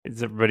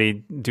Is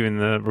everybody doing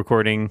the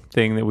recording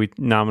thing that we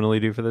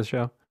nominally do for this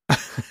show?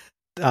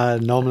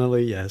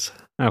 Nominally, yes.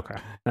 Okay,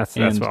 that's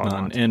and what I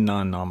want. And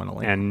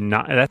non-nominally. And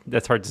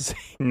that's hard to say.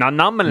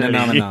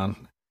 Non-nominally. No.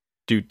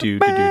 Do.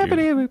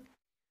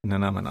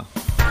 No.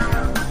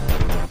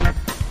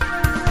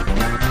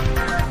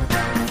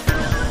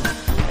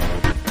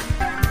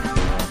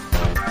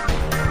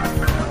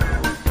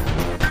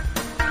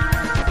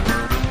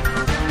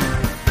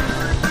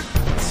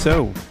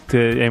 So,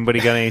 did anybody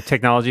got any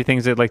technology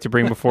things they'd like to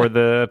bring before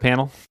the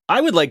panel? I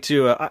would like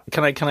to.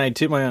 Can I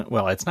toot my own?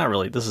 Well, it's not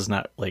really. This is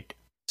not like.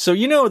 So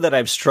you know that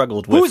I've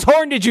struggled with. Whose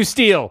horn did you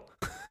steal?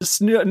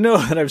 Know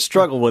that I've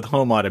struggled with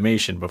home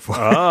automation before.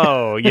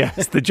 Oh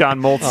yes, the John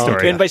Molt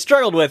story. And by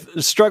struggled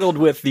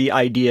with the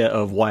idea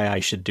of why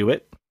I should do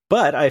it.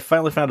 But I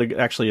finally found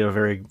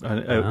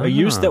a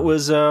use that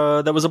was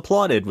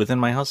applauded within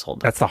my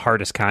household. That's the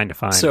hardest kind to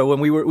find. So when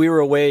we were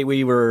away,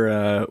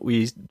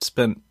 we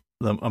spent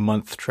a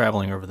month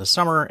traveling over the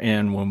summer,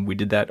 and when we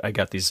did that, I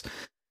got these,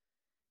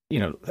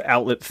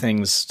 outlet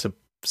things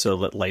so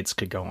that lights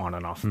could go on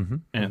and off,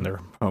 and their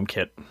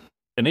HomeKit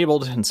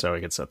enabled, and so I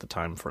could set the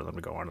time for them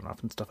to go on and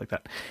off and stuff like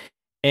that.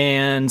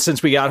 And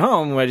since we got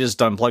home, I just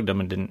unplugged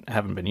them and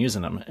haven't been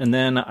using them. And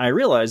then I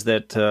realized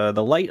that the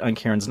light on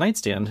Karen's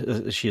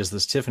nightstand, she has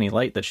this Tiffany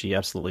light that she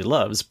absolutely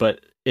loves, but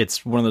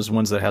it's one of those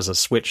ones that has a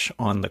switch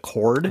on the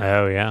cord.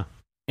 Oh yeah,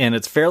 and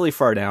it's fairly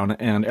far down,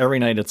 and every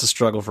night it's a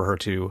struggle for her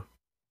to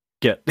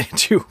get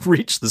to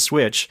reach the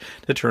switch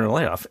to turn the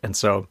light off. And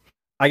so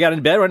I got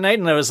in bed one night,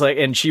 and I was like,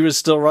 and she was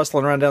still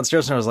rustling around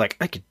downstairs, and I was like,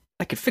 I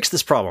could fix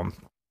this problem.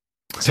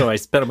 So I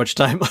spent a bunch of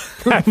time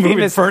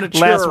moving furniture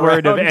last around.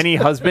 Word of any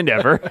husband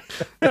ever.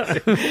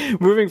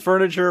 Moving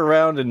furniture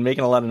around and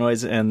making a lot of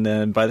noise, and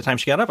then by the time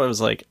she got up, I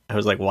was like,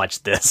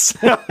 watch this.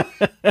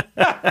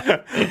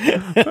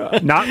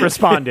 Not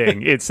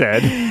responding, it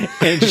said.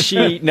 And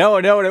she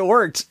and it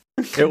worked.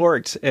 It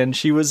worked, and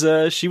she was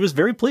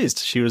very pleased.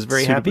 She was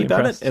very happy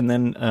about it, and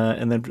then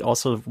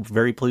also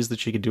very pleased that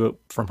she could do it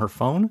from her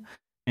phone.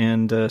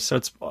 And so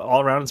it's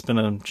all around. It's been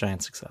a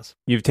giant success.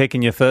 You've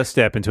taken your first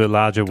step into a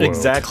larger world.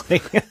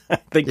 Exactly.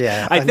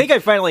 I think I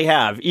finally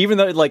have. Even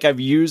though I've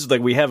used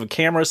we have a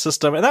camera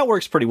system, and that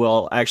works pretty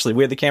well. Actually,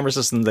 we had the camera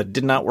system that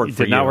did not work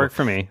for you. Did not work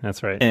for me.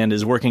 That's right. And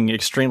is working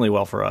extremely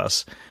well for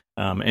us.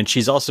 And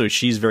she's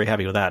very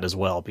happy with that as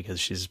well, because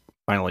she's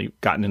finally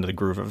gotten into the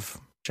groove of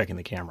checking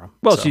the camera.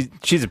 Well, so.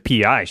 she's a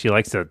PI. She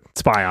likes to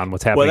spy on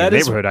what's happening in the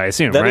neighborhood, I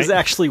assume, that right? is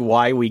actually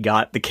why we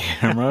got the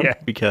camera,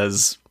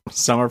 because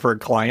some of her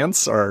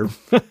clients are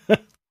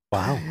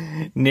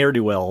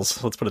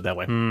ne'er-do-wells. Let's put it that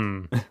way.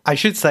 I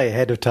should say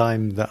ahead of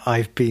time that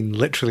I've been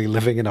literally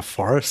living in a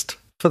forest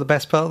for the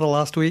best part of the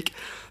last week,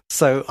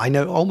 so I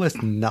know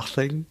almost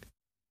nothing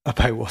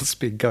about what's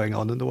been going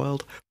on in the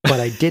world. But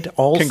I did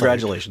also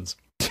congratulations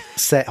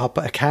set up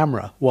a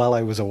camera while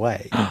I was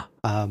away.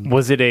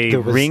 Was it a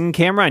Ring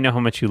camera? I know how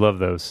much you love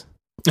those.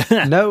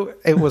 No,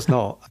 it was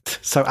not.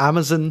 So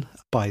Amazon,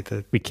 by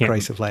the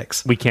grace of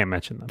Lex, we can't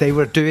mention them. They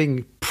were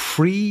doing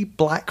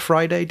pre-Black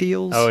Friday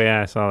deals. Oh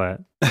yeah, I saw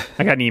that.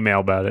 I got an email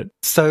about it.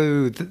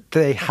 So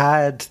they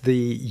had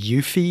the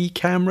Eufy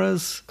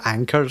cameras,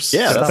 anchors.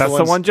 Yeah, that's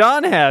the one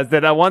John has.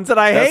 They're the ones that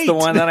I hate. That's the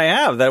one that I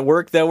have. That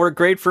worked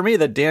great for me.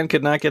 That Dan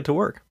could not get to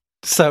work.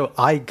 So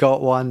I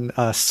got one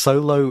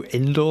solo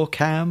indoor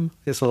cam.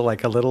 It's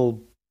like a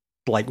little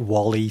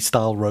Wall-E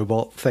style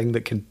robot thing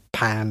that can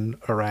pan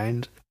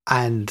around.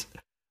 And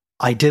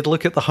I did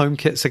look at the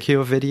HomeKit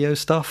secure video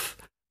stuff,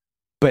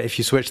 but if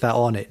you switch that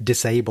on, it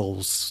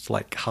disables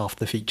half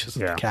the features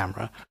of the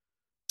camera.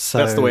 So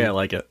that's the way I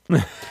like it.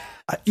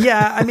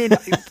 Yeah, I mean,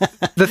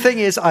 the thing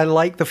is, I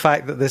like the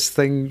fact that this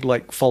thing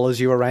follows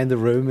you around the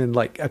room and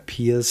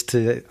appears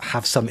to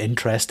have some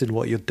interest in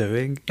what you're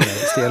doing.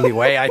 It's the only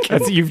way I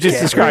can. You've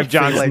just described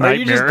John's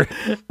nightmare.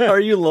 Are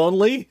you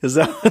lonely? Is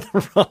that what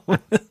the problem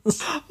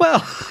is?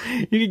 Well,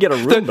 you could get a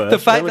Roomba. The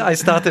fact that I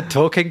started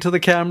talking to the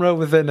camera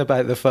within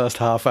about the first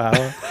half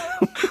hour.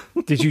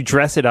 Did you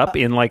dress it up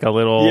in a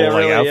little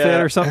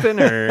outfit or something?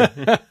 Or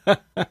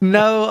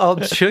no,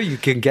 I'm sure you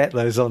can get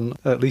those on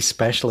at least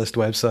specialist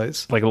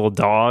websites. Like a little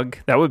dog?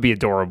 That would be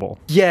adorable.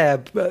 Yeah,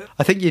 but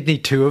I think you'd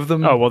need two of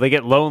them. Oh, well, they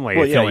get lonely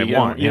if you only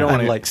want. You don't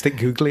want to stick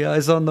googly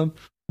eyes on them.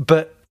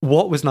 But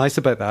what was nice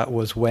about that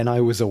was when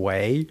I was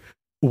away,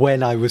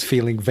 when I was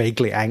feeling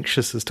vaguely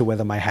anxious as to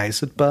whether my house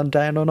had burned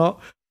down or not,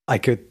 I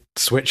could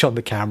switch on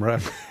the camera,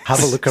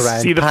 have a look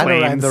around, pan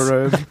around the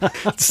room,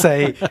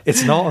 say,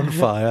 it's not on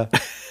fire.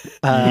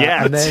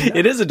 And then,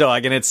 it is a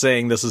dog, and it's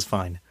saying this is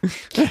fine.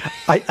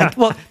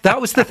 Well,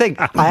 that was the thing.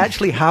 I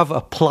actually have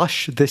a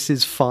plush "This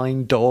is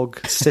fine" dog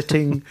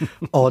sitting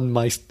on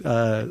my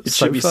sofa. It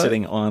should be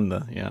sitting on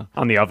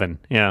the oven,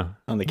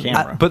 on the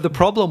camera. But the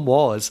problem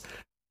was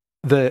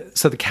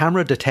the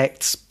camera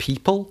detects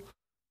people,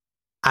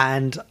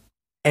 and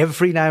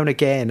every now and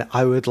again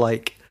I would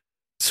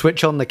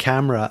switch on the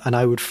camera and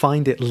I would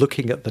find it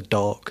looking at the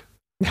dog.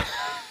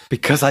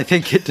 Because I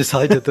think it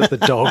decided that the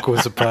dog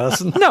was a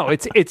person. No,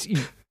 it's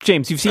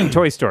James, you've seen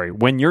Toy Story.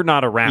 When you're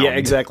not around,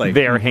 exactly.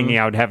 They're hanging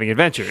out having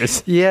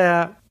adventures.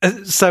 Yeah,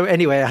 So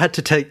anyway, I had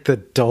to take the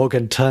dog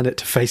and turn it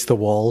to face the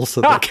wall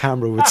so the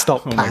camera would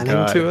stop my panning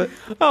God. to it.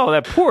 Oh,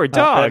 that poor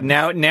dog.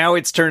 Now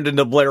it's turned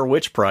into Blair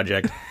Witch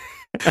Project.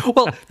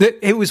 Well,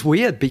 it was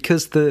weird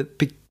because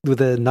with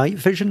the night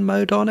vision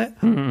mode on it,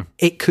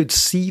 it could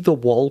see the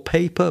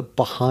wallpaper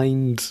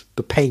behind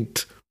the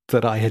paint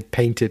that I had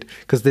painted,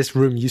 because this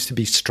room used to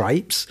be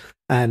stripes,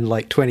 and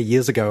like 20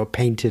 years ago I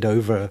painted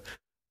over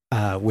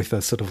with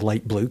a sort of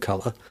light blue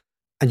color,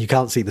 and you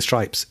can't see the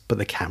stripes, but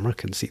the camera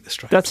can see the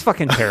stripes. That's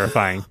fucking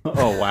terrifying.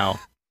 Oh, wow.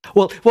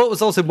 Well, what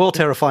was also more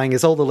terrifying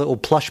is all the little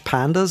plush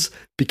pandas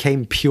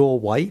became pure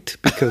white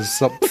because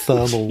some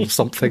thermal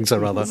somethings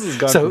or other.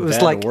 So it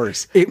was like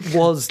worse. It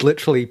was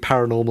literally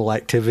Paranormal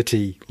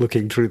Activity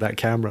looking through that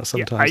camera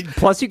sometimes.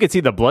 Plus, you could see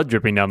the blood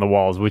dripping down the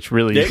walls, which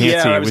really you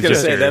can't see. I was going to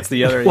say that's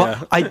the other.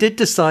 Well, I did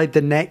decide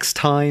the next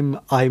time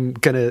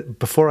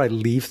before I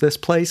leave this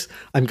place,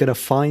 I'm gonna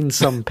find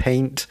some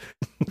paint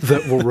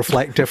that will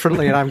reflect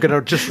differently, and I'm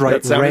gonna just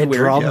write red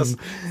weird, rum yes.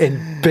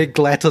 in big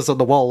letters on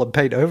the wall and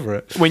paint over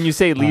it. When you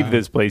say leave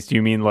this place, do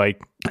you mean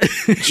like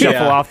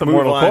shuffle off the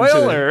mortal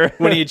coil, or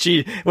when he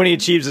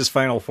achieves his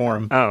final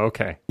form? Oh,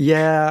 okay.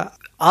 Yeah.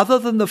 Other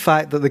than the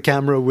fact that the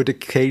camera would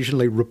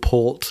occasionally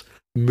report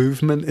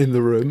movement in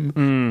the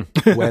room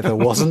where there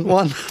wasn't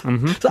one.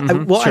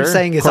 What I'm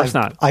saying is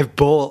I've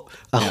bought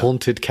a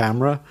haunted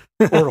camera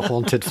or a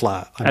haunted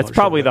flat. That's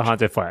probably the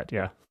haunted flat,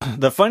 yeah.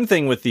 The fun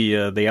thing with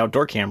the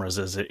outdoor cameras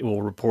is it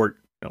will report,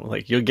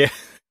 like you'll get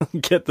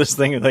this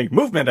thing like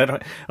movement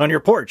on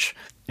your porch,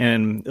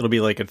 and it'll be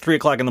like at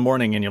 3:00 in the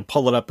morning, and you'll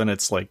pull it up, and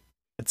it's like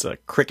it's a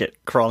cricket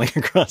crawling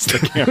across the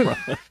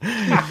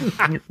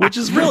camera, which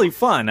is really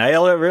fun. I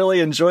really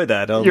enjoy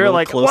that. You're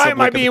like, why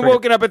am I being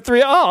woken up at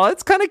 3? Oh,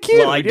 it's kind of cute.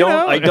 Well,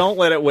 I don't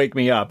let it wake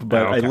me up,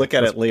 but I look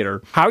at it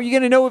later. How are you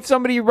going to know if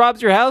somebody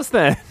robs your house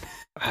then?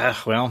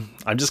 Well,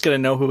 I'm just going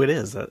to know who it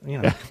is.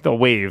 They'll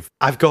wave.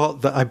 I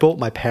bought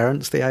my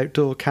parents the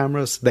outdoor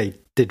cameras. They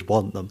did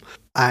want them,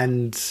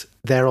 and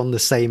they're on the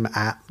same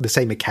app, the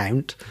same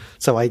account.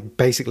 So I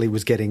basically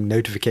was getting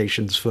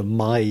notifications for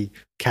my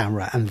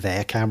camera and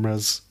their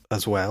cameras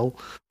as well,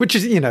 which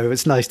is,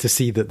 it's nice to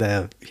see that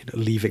they're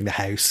leaving the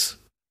house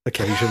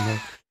occasionally.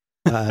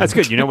 That's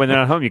good. When they're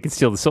not home, you can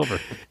steal the silver.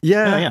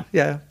 Yeah.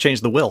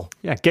 Change the will.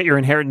 Yeah, get your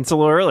inheritance a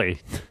little early.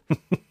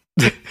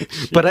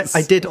 But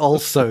I did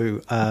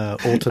also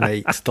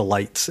alternate the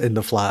lights in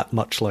the flat,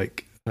 much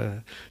like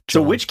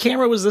So which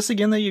camera was this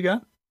again that you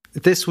got?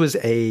 This was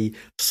a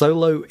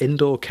Solo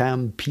Indoor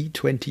Cam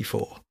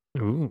P24.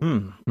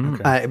 Ooh.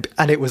 Okay.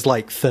 And it was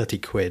like 30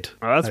 quid.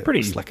 Oh, that's pretty.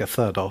 It was like a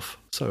third off.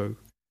 So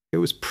it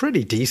was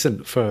pretty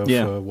decent for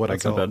what I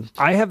got.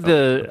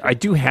 I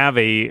do have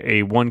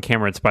a one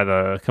camera. It's by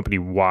the company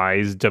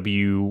Wyze,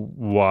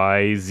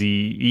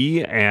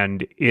 WYZE,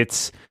 and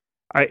it's...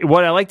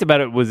 what I liked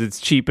about it was it's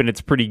cheap and it's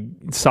pretty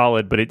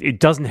solid, but it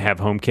doesn't have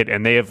HomeKit,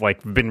 and they have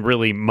been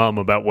really mum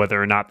about whether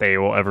or not they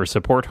will ever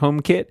support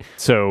HomeKit.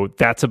 So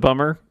that's a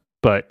bummer,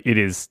 but it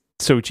is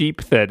so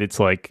cheap that it's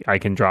like I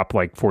can drop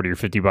like $40 or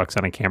 $50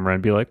 on a camera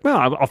and be like,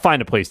 well, I'll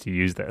find a place to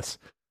use this.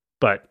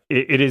 But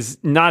it is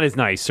not as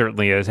nice,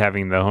 certainly, as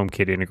having the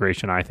HomeKit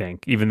integration, I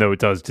think, even though it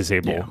does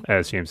disable,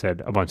 as James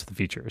said, a bunch of the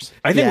features.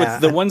 I think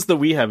with the ones that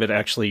we have,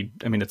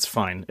 it's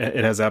fine.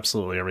 It has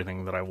absolutely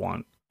everything that I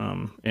want.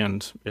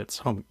 And it's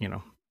home,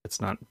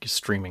 it's not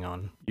streaming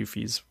on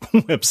Eufy's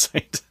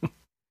website.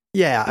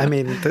 Yeah,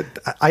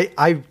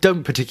 I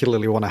don't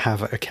particularly want to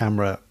have a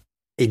camera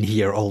in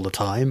here all the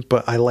time,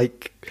 but I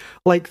like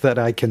that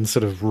I can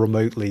sort of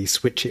remotely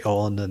switch it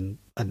on and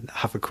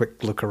have a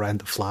quick look around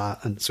the flat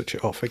and switch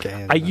it off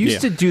again. I used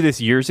to do this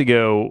years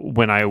ago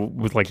when I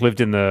was lived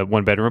in the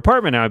 1-bedroom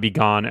apartment. I would be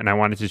gone and I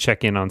wanted to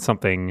check in on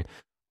something.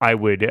 I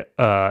would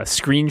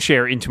screen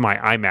share into my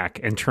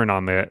iMac and turn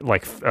on the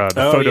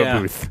photo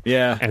booth.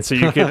 Yeah. And so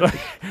you could,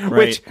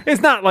 which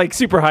is not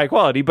super high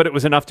quality, but it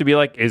was enough to be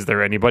like, is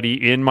there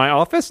anybody in my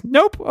office?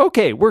 Nope.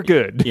 Okay, we're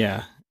good.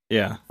 Yeah.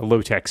 Yeah. A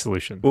low tech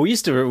solution. Well, we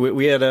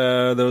had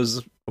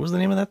those, what was the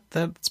name of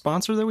that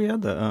sponsor that we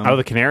had?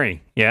 The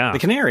Canary. Yeah. The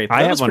Canary.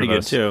 I was pretty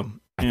good too.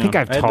 I think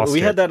I've tossed it.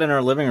 We had that in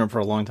our living room for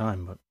a long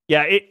time, but.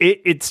 Yeah,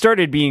 it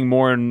started being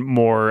more and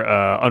more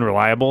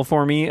unreliable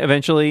for me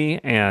eventually,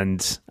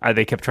 and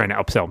they kept trying to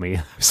upsell me.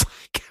 I was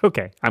like,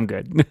 okay, I'm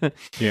good.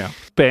 Yeah,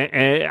 but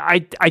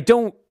I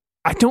don't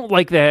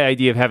like the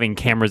idea of having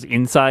cameras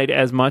inside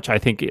as much. I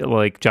think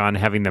like John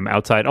having them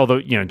outside. Although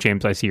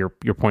James, I see your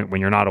point.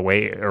 When you're not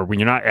away or when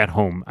you're not at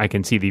home, I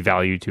can see the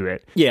value to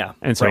it. Yeah,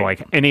 and so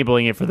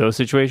enabling it for those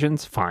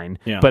situations, fine.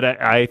 Yeah. But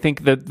I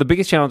think that the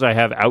biggest challenge I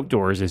have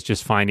outdoors is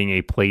just finding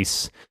a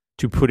place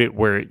to put it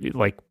where,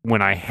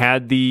 when I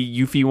had the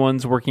Eufy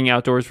ones working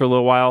outdoors for a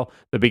little while,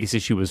 the biggest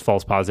issue was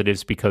false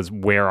positives, because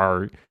where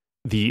are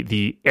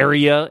the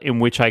area in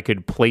which I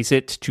could place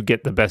it to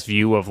get the best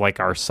view of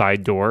our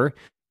side door,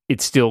 it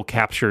still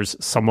captures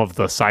some of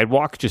the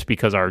sidewalk just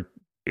because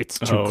it's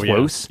too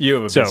close. Yeah.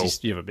 You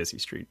have a busy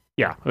street.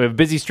 Yeah, we have a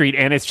busy street,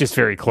 and it's just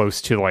very close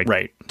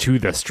to to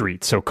the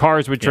street. So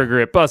cars would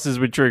trigger it, buses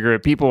would trigger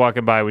it, people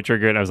walking by would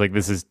trigger it. And I was like,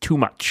 this is too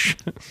much.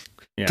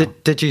 Yeah.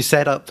 Did you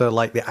set up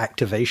the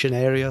activation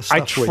area stuff?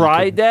 I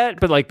tried that,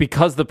 but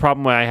because the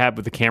problem I had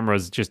with the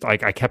cameras, just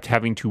I kept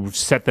having to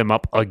set them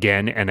up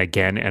again and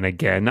again and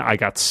again. I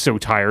got so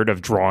tired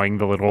of drawing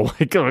the little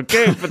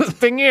okay, put the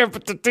thing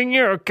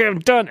here, okay, I'm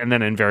done, and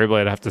then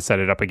invariably I'd have to set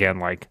it up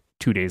again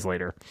 2 days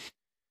later.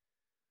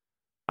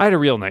 I had a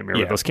real nightmare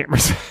with those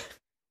cameras.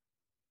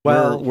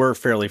 Well, we're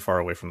fairly far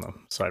away from the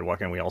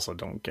sidewalk, and we also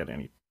don't get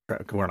any.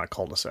 We're not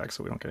cul-de-sac,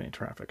 so we don't get any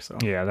traffic. So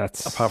yeah,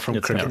 that's apart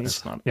from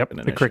crickets.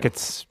 The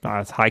crickets.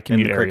 It's high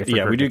commute area. For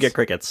crickets. We do get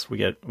crickets. We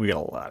get a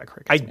lot of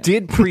crickets. I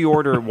did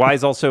pre-order.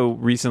 Wise also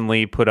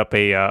recently put up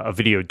a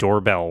video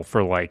doorbell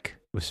for it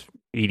was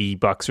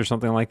 $80 or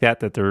something like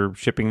that they're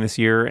shipping this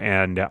year,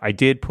 and I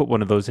did put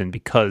one of those in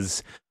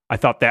because I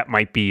thought that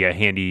might be a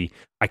handy.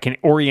 I can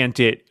orient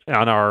it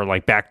on our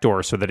back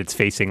door so that it's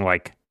facing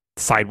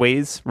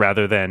sideways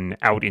rather than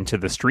out into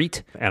the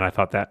street, and I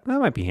thought that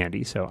might be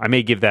handy, so I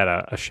may give that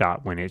a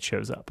shot when it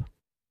shows up.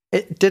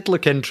 It did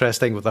look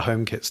interesting with the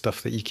HomeKit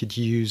stuff that you could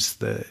use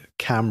the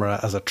camera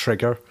as a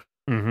trigger.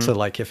 Mm-hmm.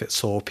 So if it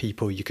saw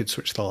people, you could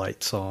switch the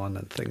lights on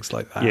and things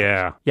like that.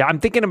 Yeah, I'm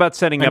thinking about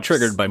setting up...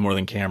 triggered by more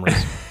than cameras.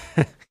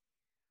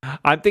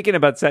 I'm thinking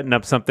about setting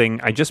up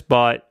something. I just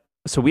bought...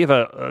 So we have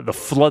the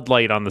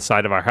floodlight on the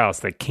side of our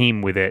house that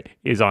came with it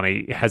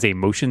has a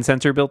motion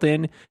sensor built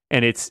in,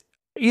 and it's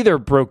either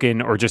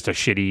broken or just a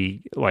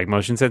shitty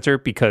motion sensor,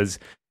 because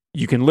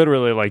you can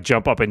literally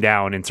jump up and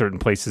down in certain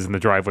places in the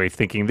driveway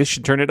thinking this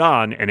should turn it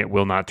on, and it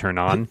will not turn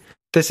on.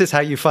 This is how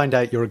you find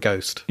out you're a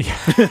ghost.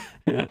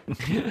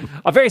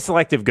 A very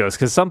selective ghost,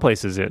 because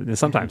sometimes it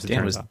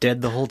Dan was on.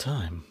 Dead the whole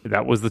time.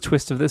 That was the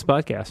twist of this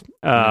podcast.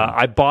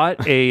 I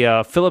bought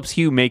a Philips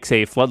Hue makes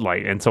a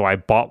floodlight, and so I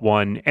bought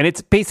one, and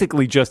it's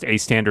basically just a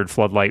standard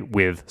floodlight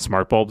with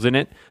smart bulbs in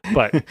it.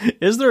 But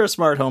is there a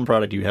smart home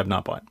product you have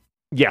not bought?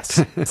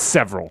 Yes,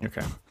 several.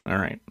 Okay, all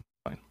right,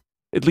 fine.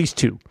 At least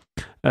two.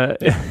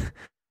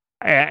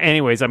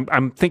 Anyways,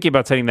 I'm thinking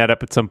about setting that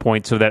up at some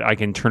point so that I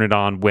can turn it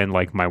on when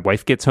my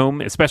wife gets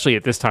home, especially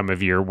at this time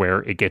of year where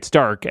it gets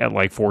dark at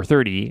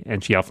 4:30,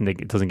 and she often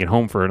doesn't get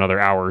home for another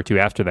hour or two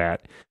after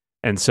that.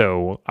 And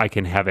so I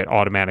can have it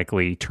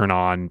automatically turn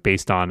on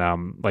based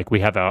on we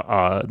have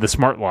the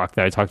smart lock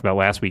that I talked about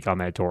last week on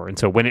that door, and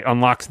so when it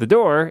unlocks the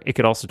door, it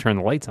could also turn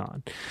the lights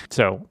on.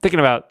 So thinking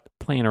about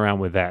playing around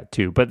with that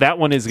too, but that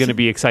one is going to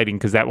be exciting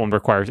because that one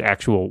requires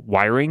actual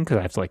wiring, because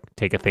I have to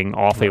take a thing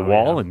off a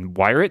wall and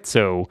wire it,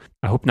 so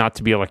I hope not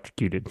to be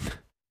electrocuted.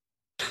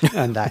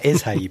 And that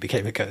is how you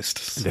became a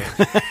ghost.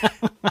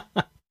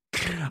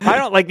 I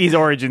don't like these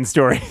origin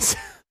stories.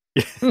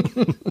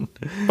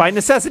 By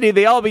necessity,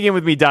 they all begin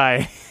with me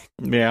dying.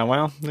 Yeah,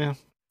 well, yeah.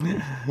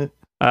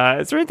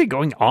 Is there anything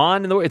going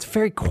on in the world? It's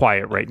very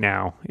quiet right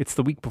now. It's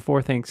the week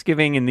before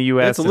Thanksgiving in the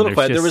U.S. It's a little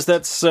quiet. There was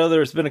that. So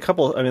there's been a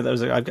couple. I mean,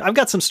 I've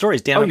got some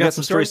stories, Dan. I've got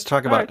some stories to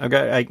talk about.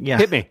 Right. Yeah.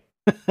 Hit me.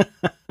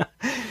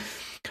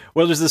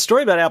 Well, there's this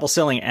story about Apple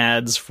selling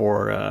ads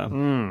for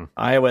iOS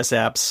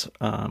apps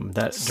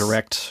that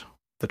direct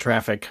the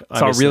traffic.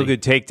 Saw a real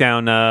good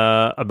takedown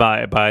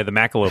by the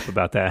Macalope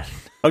about that.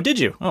 Oh, did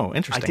you? Oh,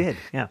 interesting. I did.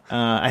 Yeah.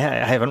 I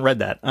haven't read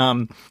that.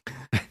 I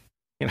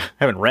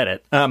haven't read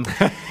it.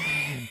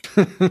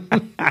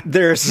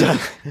 There's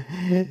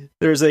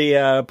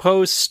a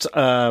post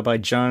by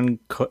John.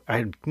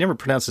 I never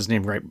pronounced his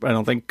name right. I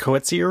don't think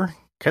Coetsier.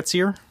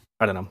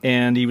 I don't know.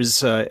 And he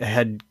was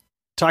had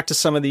talked to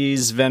some of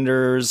these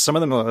vendors. Some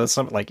of them,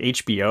 some like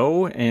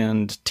HBO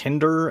and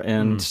Tinder,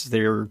 and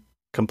they're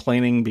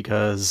complaining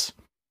because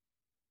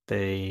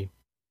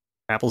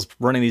Apple's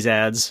running these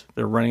ads.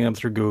 They're running them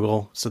through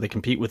Google, so they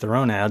compete with their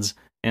own ads,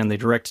 and they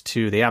direct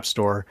to the App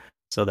Store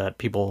so that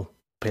people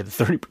pay the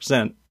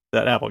 30%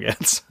 that Apple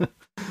gets.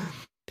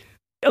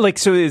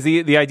 So is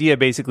the idea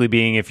basically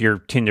being, if you're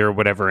Tinder or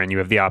whatever and you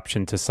have the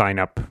option to sign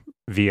up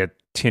via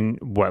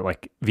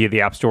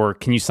the App Store,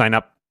 can you sign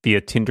up via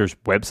Tinder's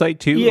website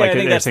too? Yeah, I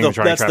think that's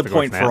the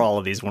point for all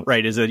of these,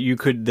 right? Is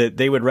that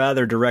they would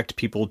rather direct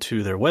people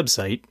to their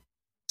website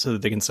so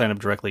that they can sign up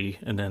directly,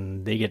 and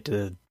then they get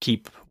to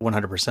keep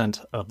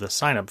 100% of the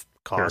sign up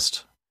cost.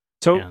 Sure.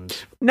 So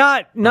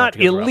not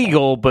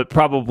illegal, but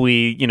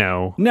probably,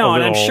 No, and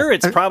I'm sure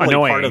it's probably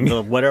annoying. Part of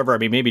the whatever. I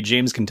mean, maybe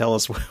James can tell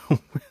us. Well,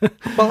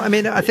 I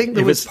mean, I think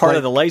if it's part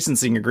of the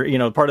licensing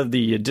agreement, part of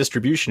the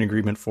distribution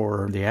agreement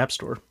for the App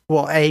Store.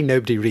 Well,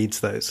 nobody reads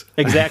those.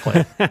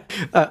 Exactly.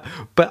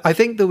 But I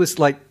think there was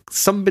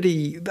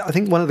somebody, I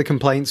think one of the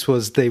complaints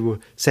was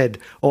said,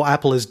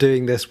 Apple is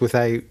doing this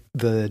without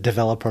the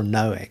developer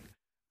knowing.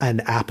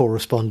 And Apple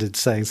responded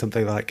saying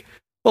something like,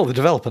 well, the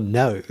developer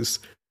knows.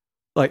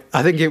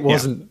 I think it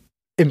wasn't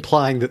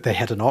implying that they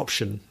had an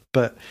option.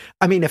 But,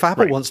 I mean, if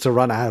Apple wants to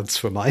run ads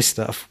for my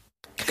stuff,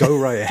 go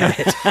right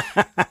ahead.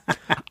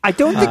 I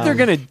don't think they're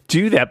going to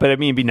do that, but I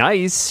mean, it'd be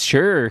nice,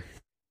 sure.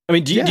 I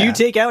mean, do you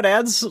take out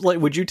ads?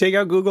 Would you take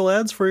out Google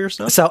ads for your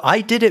stuff? So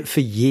I did it for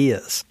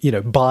years,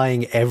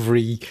 buying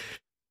every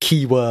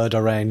keyword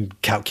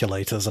around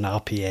calculators and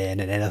RPA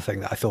and anything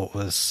that I thought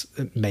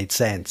made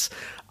sense.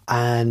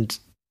 And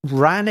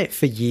ran it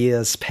for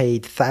years,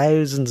 paid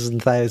thousands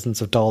and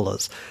thousands of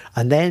dollars,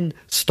 and then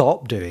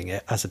stopped doing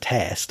it as a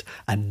test,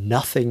 and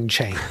nothing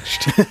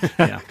changed.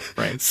 Yeah,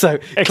 right. So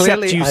Except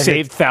clearly you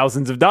saved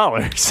thousands of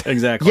dollars.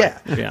 Exactly.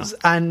 Yeah.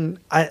 And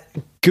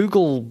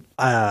Google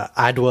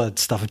AdWords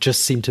stuff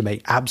just seemed to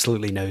make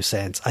absolutely no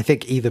sense. I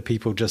think either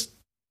people just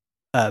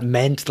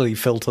mentally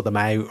filter them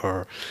out,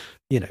 or,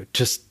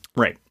 just...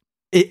 Right.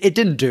 It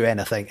didn't do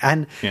anything.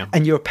 And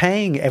you're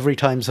paying every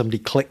time somebody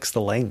clicks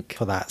the link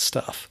for that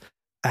stuff.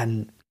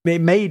 And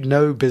it made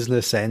no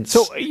business sense.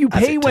 So you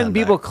pay when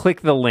people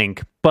click the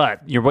link,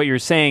 but what you're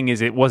saying is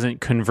it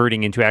wasn't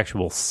converting into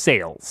actual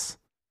sales.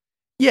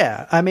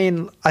 Yeah, I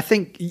mean, I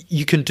think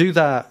you can do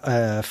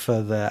that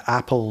for the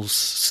Apple's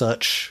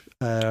search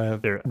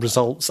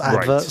results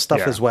advert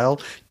stuff as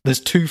well. There's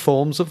two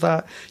forms of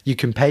that. You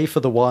can pay for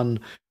the one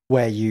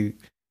where you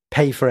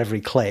pay for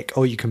every click,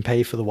 or you can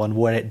pay for the one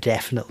where it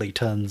definitely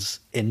turns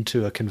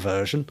into a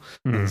conversion.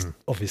 There's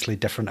obviously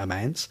different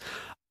amounts.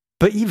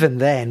 But even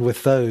then,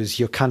 with those,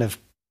 you're kind of...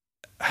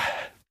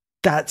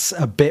 That's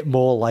a bit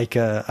more like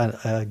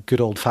a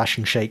good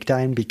old-fashioned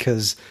shakedown,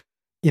 because,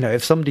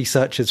 if somebody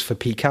searches for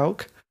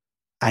pCalc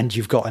and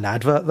you've got an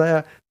advert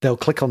there, they'll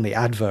click on the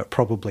advert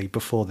probably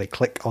before they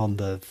click on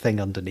the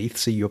thing underneath.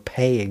 So you're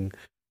paying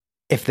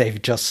if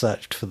they've just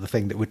searched for the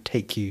thing that would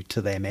take you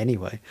to them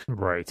anyway.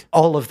 Right.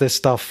 All of this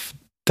stuff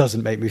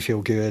doesn't make me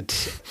feel good.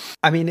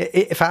 I mean,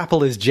 if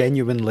Apple is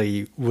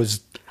genuinely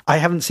I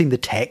haven't seen the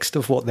text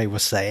of what they were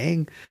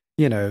saying,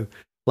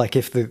 like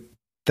if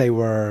they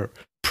were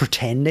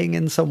pretending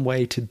in some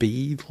way to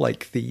be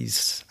like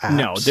these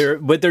apps. No,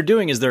 what they're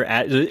doing is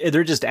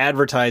they're just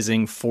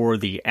advertising for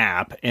the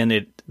app,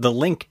 and the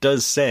link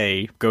does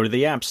say go to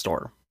the App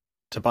Store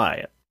to buy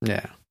it.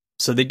 Yeah.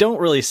 So they don't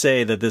really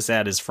say that this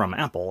ad is from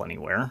Apple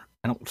anywhere.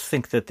 I don't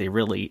think that they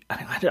really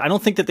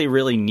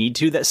need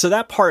to. So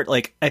that part,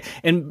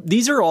 and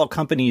these are all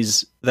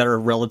companies that are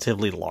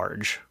relatively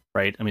large,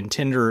 right? I mean,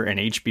 Tinder and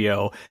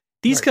HBO,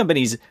 these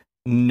companies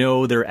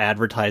know their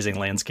advertising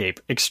landscape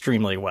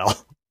extremely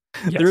well.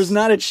 Yes. There's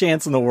not a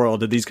chance in the world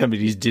that these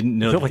companies didn't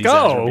know that these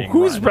ads were being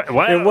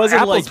run. It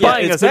wasn't Apple's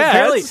buying us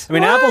ads.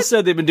 Apple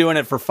said they've been doing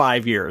it for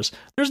 5 years.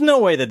 There's no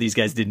way that these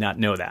guys did not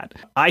know that.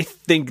 I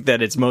think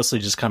that it's mostly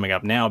just coming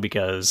up now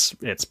because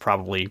it's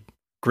probably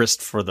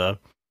grist for the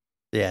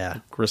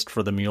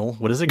mule.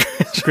 What is it?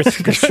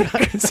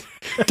 Grist.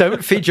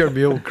 Don't feed your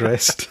mule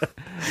grist.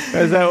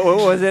 What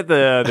was it?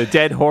 The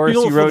dead horse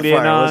fuel you rode in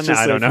on?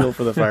 I don't know. Fuel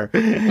for the fire.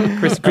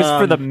 Grist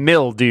for the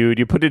mill, dude.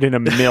 You put it in a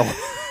mill.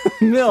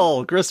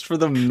 Grist for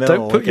the mill.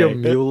 Don't put your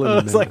mule in a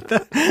mill. It's like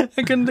that. I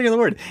couldn't think of the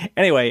word.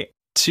 Anyway,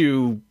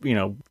 to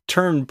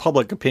turn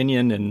public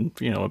opinion and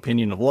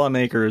opinion of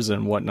lawmakers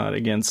and whatnot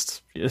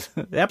against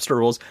the App Store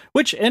rules,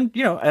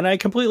 and I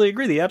completely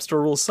agree, the App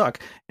Store rules suck.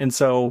 And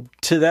so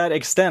to that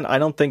extent, I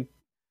think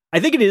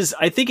it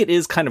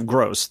is kind of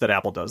gross that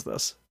Apple does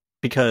this,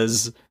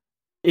 because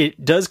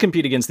it does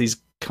compete against these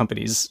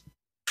companies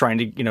trying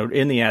to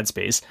in the ad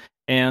space,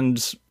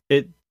 and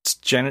it's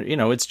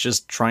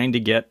just trying to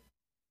get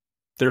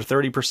their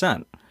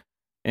 30%.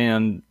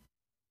 And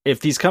if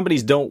these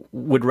companies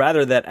would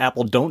rather that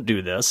Apple don't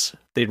do this,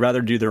 they'd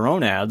rather do their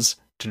own ads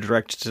to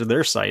direct to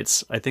their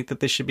sites, I think that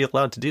they should be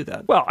allowed to do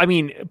that. Well, I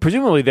mean,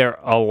 presumably they're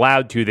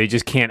allowed to. They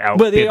just can't outbid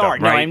But they are.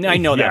 them, right? No, I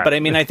know that. But I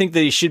mean, I think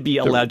they should be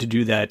allowed to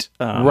do that.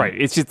 Right.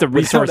 It's just the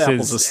resources.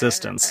 Apple's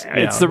assistance.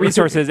 It's the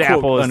resources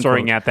Apple is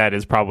throwing at that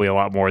is probably a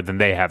lot more than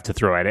they have to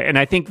throw at it. And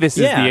I think this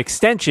is the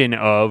extension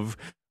of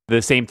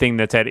the same thing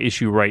that's at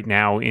issue right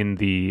now in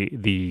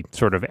the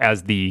sort of,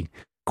 as the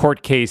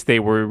court case they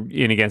were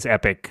in against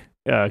Epic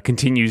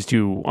continues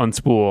to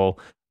unspool,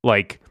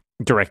 like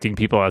directing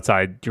people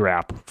outside your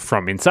app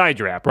from inside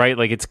your app, right?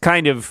 Like, it's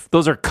kind of,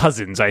 those are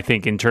cousins, I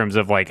think, in terms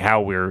of like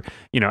how we're,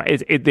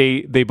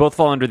 they both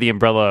fall under the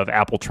umbrella of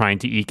Apple trying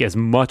to eke as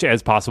much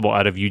as possible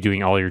out of you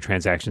doing all your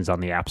transactions on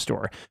the App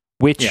Store,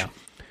 which,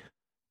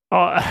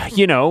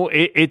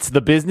 it's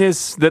the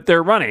business that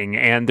they're running,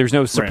 and there's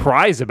no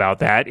surprise about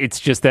that. It's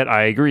just that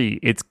I agree,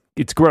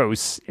 it's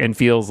gross and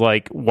feels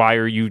like, why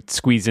are you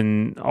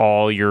squeezing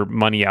all your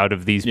money out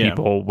of these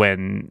people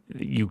when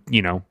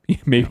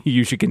maybe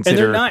you should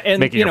consider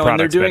making your products and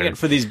they're doing better. it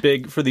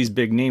for these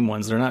big name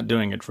ones. They're not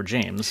doing it for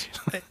James.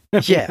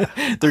 Yeah,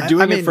 they're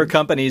doing it for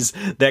companies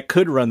that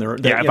could run their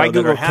that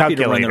are happy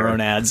to run their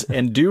own ads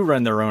and do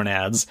run their own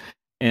ads,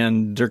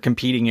 and they're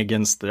competing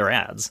against their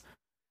ads.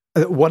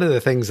 One of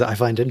the things that I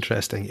find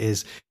interesting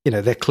is,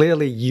 they're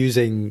clearly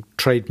using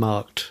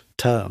trademarked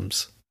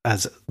terms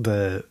as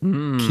the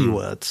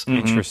keywords.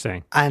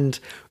 Interesting. And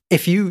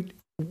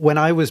when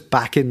I was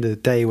back in the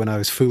day when I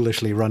was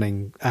foolishly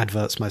running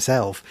adverts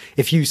myself,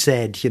 if you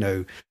said,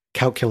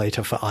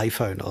 calculator for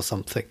iPhone or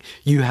something,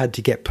 you had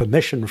to get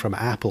permission from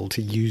Apple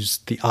to use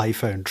the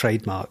iPhone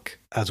trademark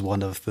as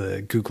one of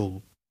the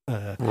Google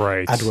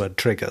AdWord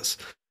triggers.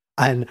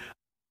 And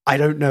I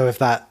don't know if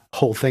that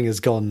whole thing has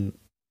gone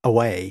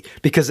away,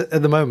 because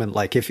at the moment,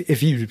 like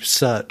if you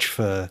search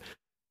for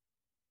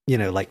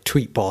like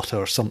Tweetbot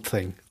or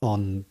something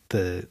on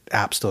the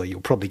App Store,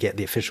 you'll probably get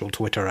the official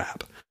Twitter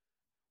app.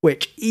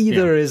 which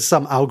either is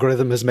some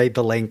algorithm has made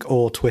the link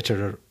or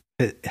Twitter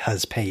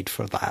has paid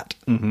for that.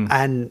 Mm-hmm.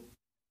 And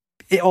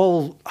it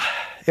all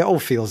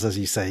feels, as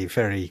you say,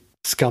 very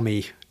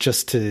scummy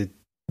just to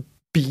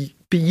be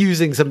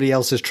using somebody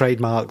else's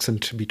trademarks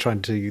and to be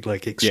trying to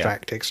like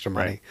extract extra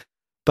money.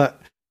 Right.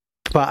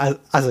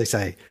 But as I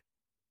say,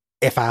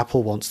 if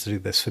Apple wants to do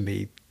this for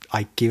me,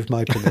 I give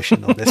my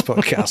permission on this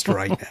podcast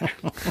right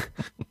now.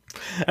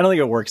 I don't think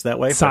it works that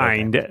way.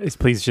 Signed. Okay.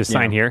 Please just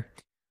sign here.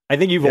 I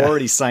think you've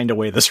already signed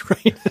away this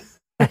right.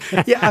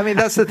 Yeah, I mean,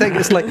 that's the thing.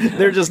 It's like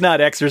they're just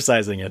not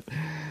exercising it.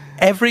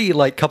 Every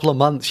like couple of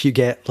months you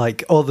get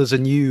like, oh, there's a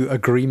new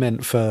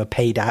agreement for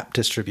paid app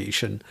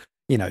distribution.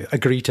 You know,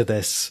 agree to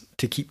this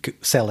to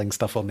keep selling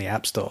stuff on the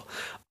App Store.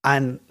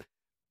 And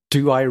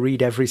do I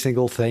read every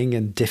single thing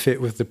and diff it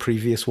with the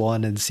previous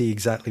one and see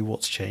exactly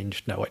what's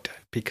changed? No, I don't,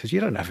 because you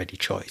don't have any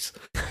choice.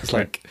 It's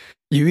like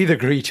you either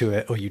agree to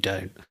it or you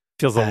don't.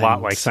 Feels a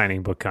lot like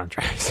signing book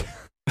contracts.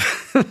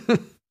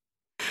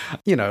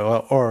 You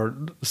know, or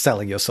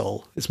selling your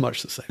soul. It's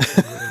much the same.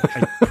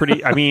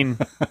 I mean,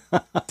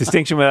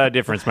 distinction without a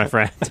difference, my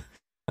friend.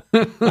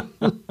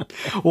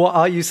 What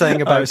are you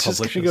saying about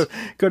publishers?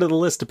 Go to the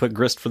list to put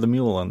Grist for the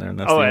Mule on there. And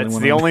that's it's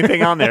the only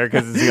thing on there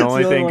because it's the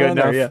only thing good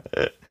enough. Yeah.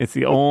 It's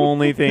the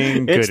only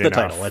thing good enough. It's the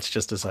title. Let's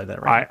just decide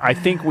that right I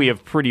think we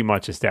have pretty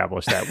much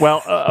established that.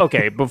 Well,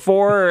 okay,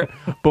 before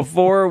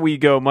we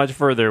go much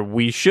further,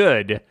 we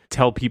should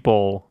tell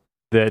people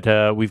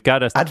that we've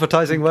got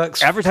advertising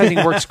works.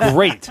 Advertising works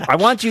great. I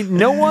want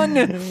no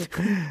one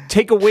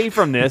take away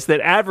from this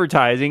that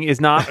advertising is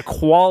not a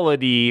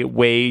quality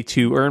way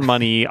to earn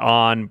money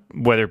on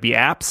whether it be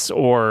apps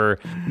or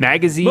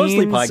magazines.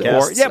 Mostly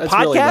podcasts. Podcasts.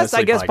 Really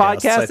I guess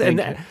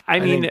podcasts. I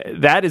mean,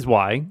 that is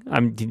why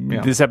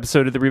this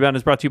episode of The Rebound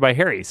is brought to you by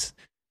Harry's.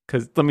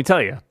 Because let me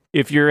tell you,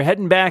 if you're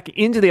heading back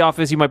into the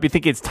office, you might be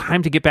thinking it's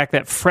time to get back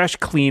that fresh,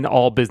 clean,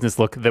 all business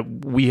look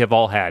that we have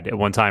all had at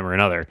one time or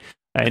another.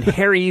 And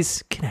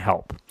Harry's can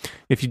help.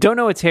 If you don't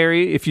know it's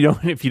Harry, if you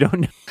don't know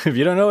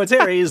it's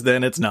Harry's,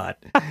 then it's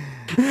not.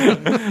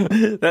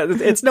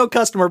 It's no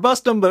customer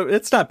bustum, but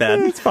it's not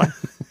bad. It's fine.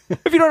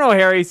 If you don't know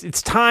Harry's,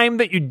 it's time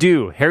that you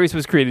do. Harry's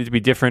was created to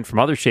be different from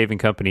other shaving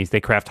companies. They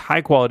craft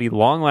high-quality,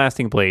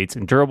 long-lasting blades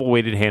and durable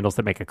weighted handles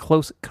that make a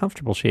close,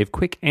 comfortable shave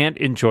quick and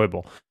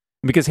enjoyable.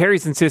 And because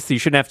Harry's insists that you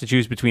shouldn't have to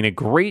choose between a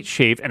great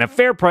shave and a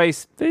fair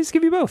price, they just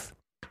give you both.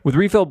 With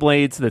refill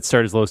blades that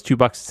start as low as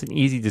 $2, it's an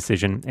easy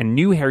decision, and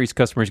new Harry's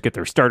customers get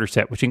their starter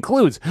set, which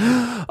includes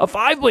a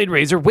 5-blade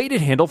razor,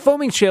 weighted handle,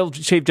 foaming shave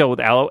gel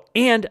with aloe,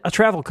 and a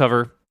travel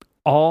cover,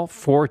 all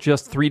for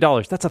just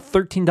 $3. That's a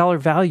 $13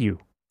 value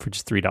for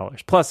just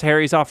 $3. Plus,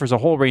 Harry's offers a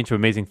whole range of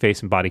amazing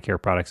face and body care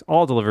products,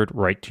 all delivered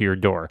right to your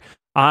door.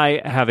 I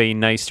have a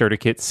nice starter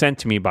kit sent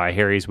to me by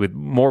Harry's with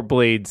more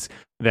blades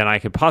than I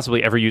could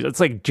possibly ever use. It's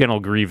like General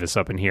Grievous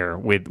up in here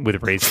with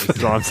razors,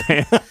 is all I'm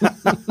saying.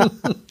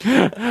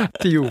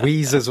 Do you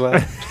wheeze as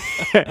well?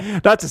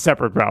 That's a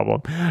separate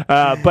problem.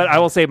 But I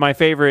will say my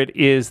favorite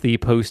is the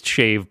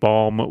post-shave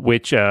balm,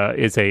 which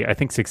is I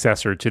think,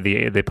 successor to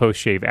the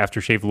post-shave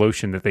aftershave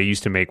lotion that they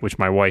used to make, which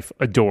my wife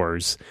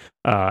adores.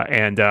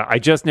 And I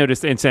just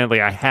noticed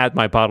instantly I had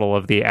my bottle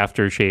of the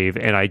aftershave,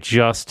 and I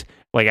just,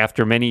 like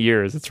after many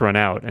years, it's run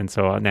out. And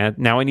so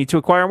now I need to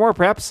acquire more,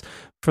 perhaps,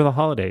 for the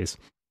holidays.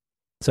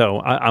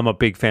 So I'm a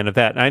big fan of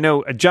that. And I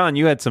know, John,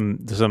 you had some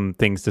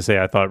things to say,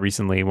 I thought,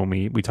 recently when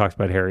we talked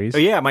about Harry's. Oh,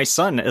 yeah, my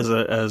son is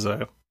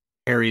a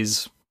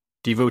Harry's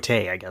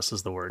devotee, I guess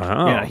is the word.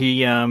 Oh.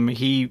 Yeah,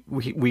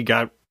 we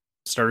got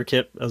starter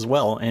kit as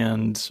well,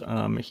 and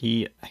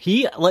he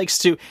likes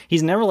to.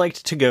 He's never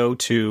liked to go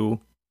to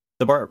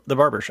the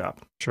barber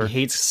shop. Sure,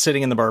 he hates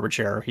sitting in the barber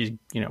chair. He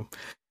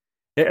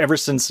ever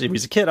since he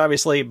was a kid,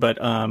 obviously, but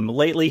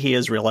lately he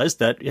has realized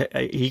that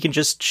he can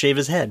just shave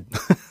his head.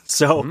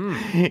 So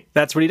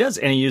that's what he does,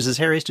 and he uses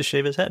Harry's to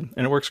shave his head,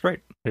 and it works great.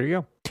 There you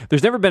go.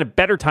 There's never been a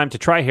better time to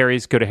try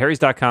Harry's. Go to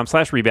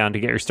harrys.com/rebound to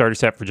get your starter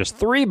set for just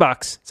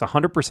 $3. It's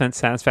 100%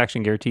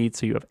 satisfaction guaranteed,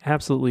 so you have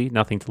absolutely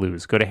nothing to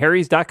lose. Go to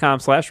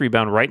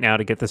harrys.com/rebound right now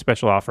to get the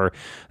special offer.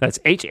 That's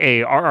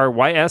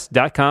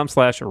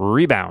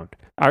harrys.com/rebound.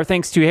 Our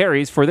thanks to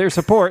Harry's for their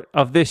support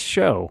of this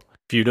show.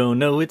 If you don't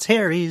know it's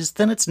Harry's,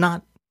 then it's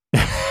not.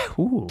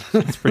 Ooh,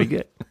 that's pretty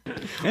good.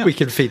 Yeah. We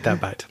can feed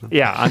that back to them.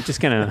 Yeah, I'm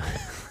just going to...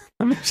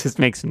 Let me just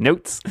make some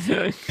notes.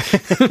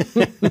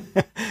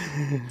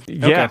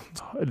 Yeah,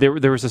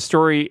 there was a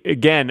story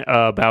again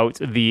about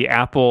the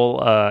Apple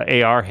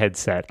AR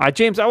headset.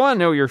 James, I want to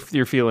know your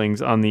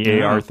feelings on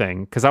the AR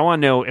thing, because I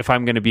want to know if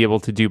I'm going to be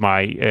able to do my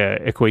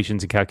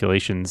equations and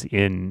calculations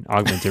in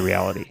augmented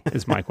reality.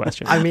 Is my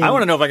question. I mean, I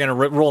want to know if I'm going to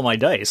roll my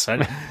dice.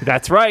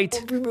 That's right.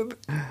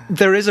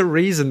 There is a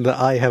reason that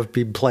I have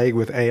been playing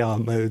with AR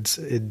modes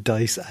in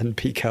Dice and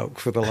Peacock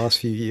for the last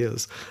few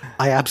years.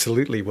 I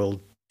absolutely will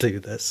do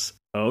this.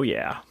 Oh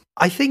yeah,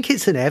 I think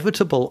it's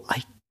inevitable.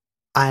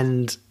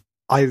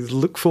 I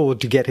look forward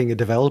to getting a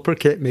developer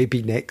kit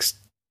maybe next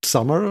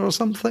summer or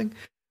something,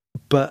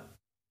 but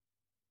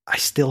I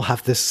still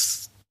have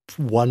this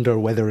wonder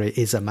whether it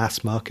is a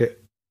mass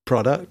market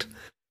product,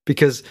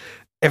 because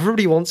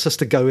everybody wants us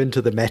to go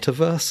into the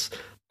metaverse.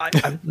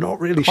 I'm not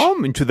really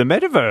Come into the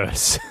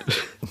metaverse.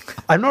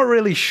 I'm not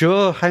really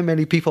sure how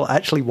many people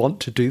actually want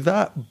to do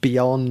that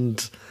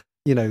beyond,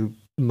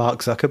 Mark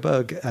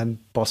Zuckerberg and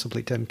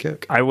possibly Tim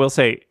Cook. I will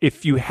say,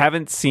 if you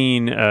haven't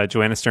seen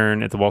Joanna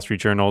Stern at the Wall Street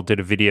Journal did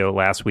a video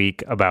last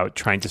week about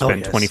trying to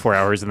spend 24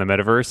 hours in the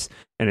metaverse,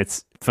 and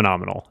it's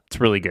phenomenal. It's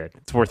really good.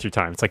 It's worth your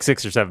time. It's like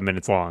 6 or 7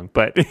 minutes long,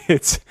 but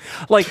it's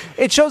like,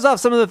 it shows off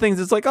some of the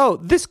things. It's like, oh,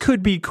 this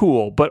could be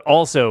cool, but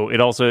also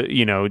it also,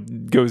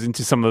 goes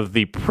into some of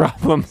the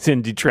problems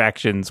and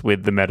detractions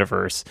with the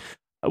metaverse.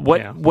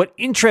 What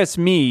interests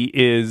me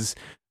is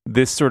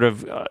this sort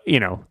of,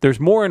 there's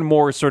more and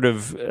more sort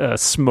of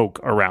smoke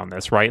around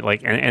this, right?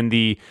 Like, and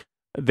it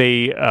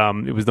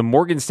was the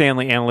Morgan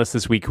Stanley analysts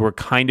this week who were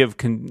kind of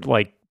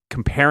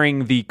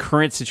comparing the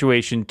current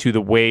situation to the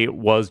way it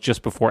was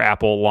just before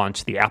Apple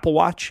launched the Apple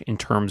Watch in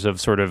terms of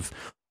sort of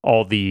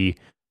all the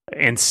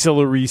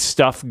ancillary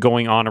stuff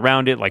going on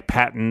around it, like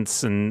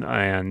patents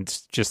and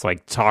just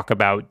like talk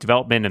about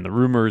development and the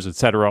rumors, et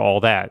cetera,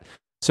 all that.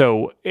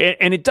 So,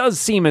 and it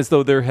does seem as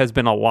though there has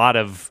been a lot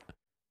of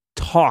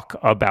talk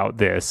about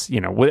this,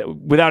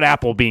 without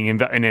Apple being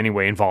in any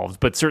way involved,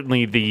 but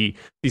certainly the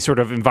sort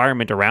of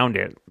environment around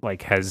it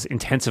has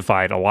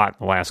intensified a lot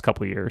in the last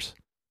couple of years.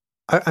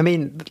 I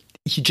mean,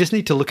 you just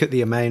need to look at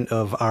the amount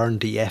of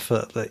R&D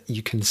effort that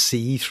you can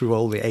see through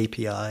all the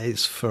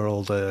APIs for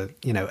all the,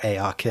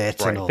 AR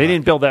kits and all They that.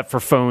 didn't build that for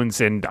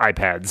phones and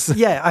iPads.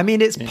 Yeah, I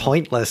mean, it's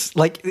pointless.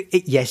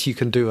 Yes, you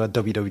can do a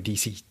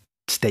WWDC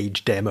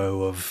stage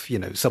demo of,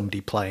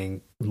 somebody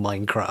playing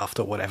Minecraft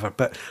or whatever,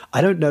 but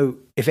I don't know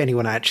if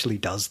anyone actually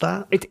does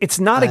that. It's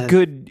not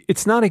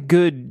a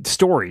good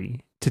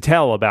story to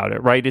tell about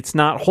it, right? It's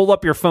not hold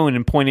up your phone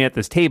and pointing at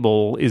this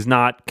table is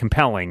not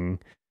compelling.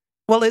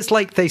 Well, it's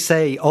like they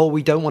say, oh,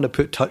 we don't want to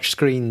put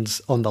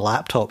touchscreens on the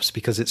laptops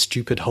because it's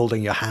stupid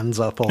holding your hands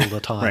up all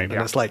the time. Right, and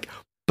yeah. It's like,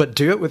 but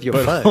do it with your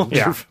phone.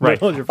 Yeah,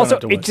 right. Also,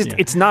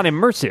 it's not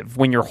immersive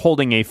when you're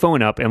holding a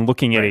phone up and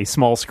looking at a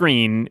small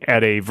screen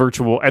at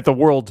the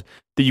world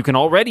that you can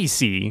already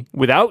see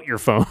without your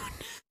phone.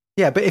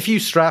 Yeah, but if you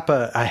strap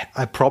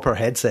a proper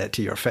headset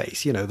to your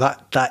face,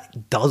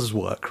 that does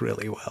work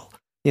really well.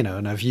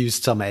 And I've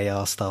used some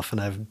AR stuff,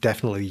 and I've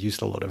definitely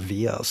used a lot of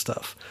VR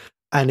stuff.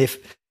 And if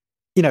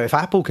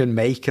Apple can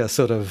make a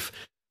sort of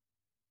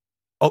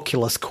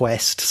Oculus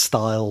Quest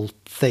style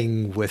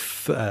thing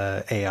with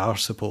AR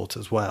support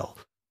as well,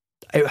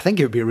 I think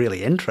it would be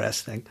really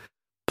interesting,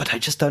 but I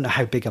just don't know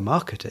how big a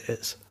market it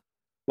is.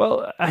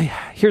 Well,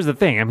 here's the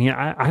thing. I mean,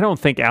 I don't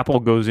think Apple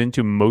goes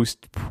into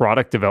most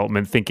product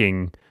development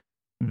thinking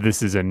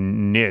this is a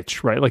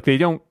niche, right? Like, they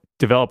don't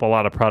develop a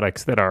lot of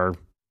products that are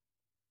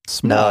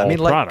small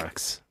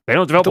products. They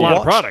don't develop a lot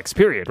of products,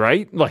 period,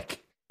 right?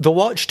 Like, the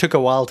watch took a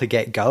while to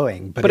get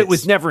going, but it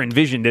was never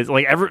envisioned as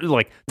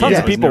tons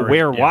of people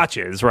wear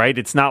watches, right?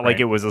 It's not like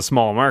it was a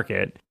small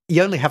market.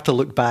 You only have to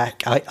look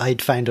back.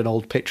 I'd found an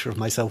old picture of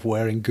myself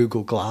wearing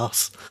Google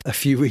Glass a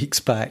few weeks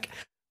back,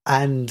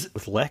 and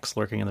with Lex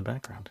lurking in the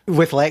background.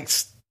 With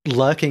Lex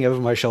lurking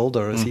over my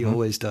shoulder as he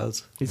always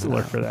does. He's a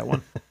lurk for that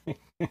one.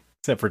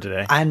 Except for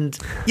today. And,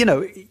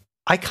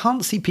 I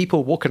can't see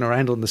people walking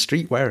around on the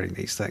street wearing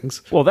these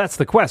things. Well, that's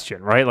the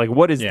question, right? Like,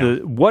 what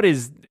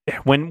is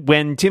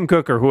when Tim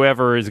Cook or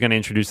whoever is going to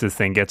introduce this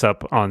thing gets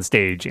up on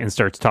stage and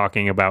starts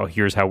talking about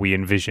here's how we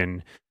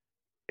envision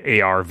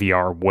AR,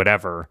 VR,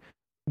 whatever.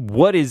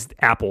 What is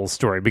Apple's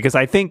story? Because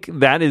I think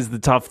that is the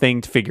tough thing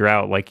to figure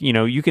out. Like,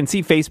 you can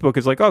see Facebook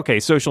is like, okay,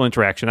 social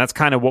interaction. That's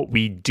kind of what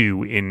we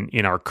do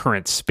in our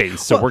current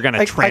space. So we're going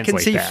to translate that. I can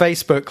see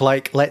Facebook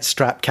like, let's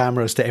strap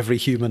cameras to every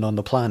human on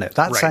the planet.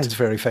 That sounds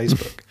very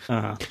Facebook.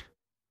 Uh-huh.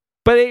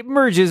 But it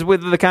merges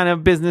with the kind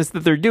of business that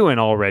they're doing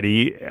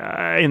already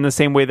in the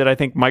same way that I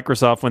think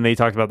Microsoft, when they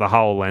talked about the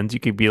HoloLens, you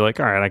could be like,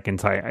 all right, I can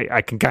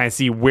kind of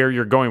see where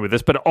you're going with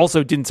this. But it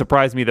also didn't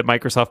surprise me that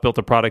Microsoft built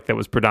a product that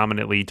was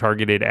predominantly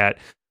targeted at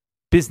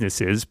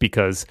businesses,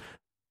 because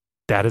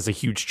that is a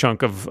huge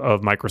chunk of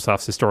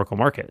Microsoft's historical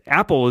market.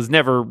 Apple has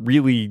never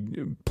really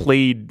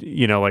played,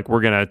 like,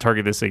 we're going to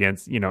target this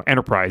against,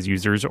 enterprise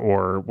users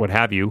or what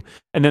have you.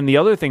 And then the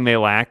other thing they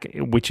lack,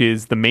 which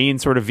is the main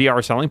sort of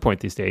VR selling point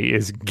these days,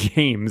 is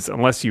games,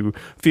 unless you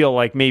feel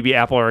like maybe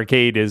Apple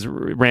Arcade is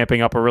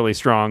ramping up a really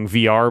strong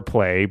VR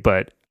play,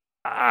 but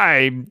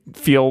I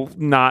feel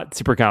not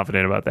super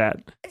confident about that.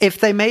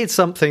 If they made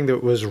something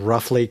that was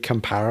roughly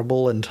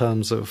comparable in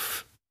terms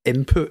of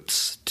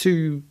inputs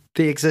to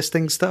the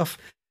existing stuff,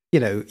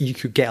 you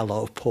could get a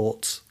lot of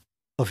ports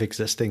of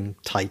existing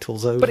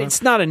titles over. But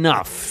it's not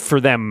enough for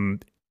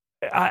them.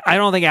 I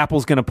don't think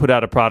Apple's going to put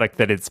out a product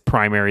that its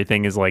primary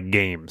thing is like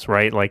games,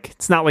 right? Like,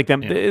 it's not like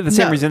them. The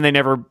same reason they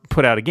never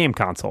put out a game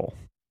console.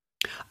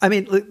 I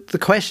mean, the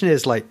question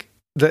is like,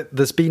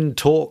 there's been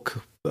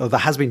talk, or there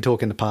has been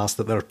talk in the past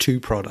that there are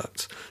two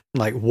products,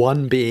 like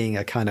one being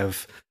a kind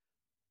of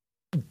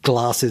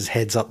glasses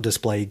heads-up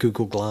display,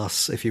 Google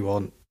Glass, if you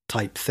want,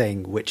 type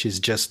thing, which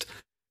is just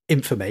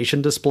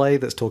information display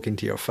that's talking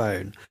to your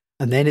phone.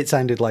 And then it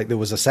sounded like there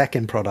was a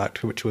second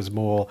product which was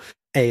more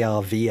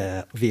AR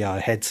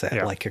VR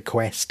headset, like a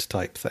Quest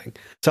type thing.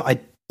 So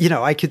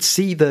I could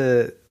see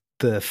the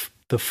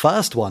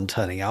first one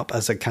turning up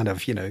as a kind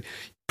of,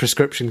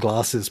 prescription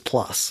glasses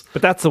plus.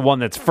 But that's the one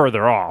that's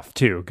further off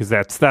too, because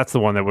that's the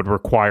one that would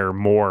require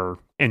more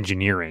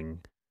engineering.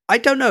 I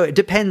don't know. It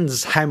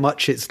depends how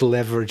much it's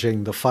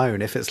leveraging the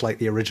phone. If it's like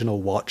the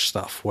original watch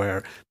stuff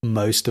where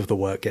most of the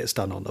work gets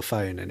done on the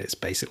phone and it's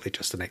basically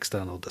just an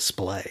external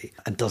display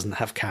and doesn't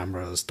have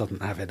cameras,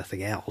 doesn't have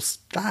anything else,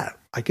 that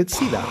I could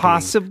see that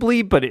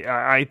possibly, but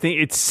I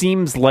think it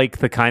seems like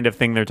the kind of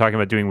thing they're talking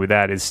about doing with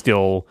that is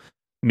still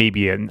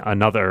maybe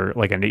another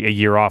like a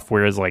year off,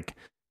 whereas like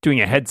doing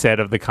a headset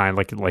of the kind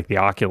like the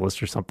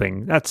Oculus or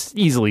something, that's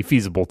easily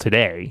feasible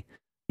today.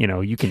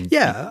 You can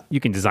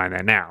design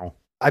that now.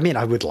 I mean,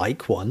 I would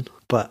like one,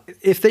 but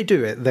if they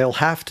do it, they'll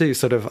have to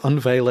sort of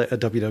unveil it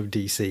at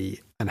WWDC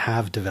and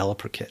have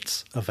developer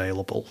kits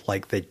available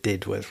like they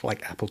did with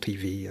like Apple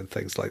TV and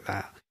things like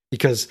that.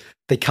 Because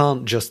they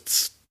can't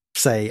just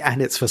say,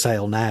 and it's for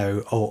sale now,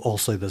 or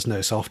also there's no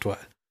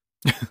software.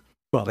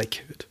 Well, they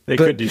could. They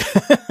could do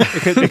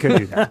that. They could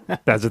do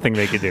that. That's the thing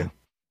they could do.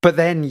 But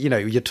then,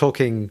 you're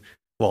talking,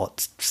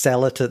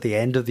 sell it at the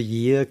end of the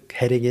year,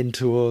 heading in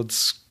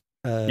towards...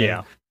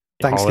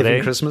 Thanksgiving,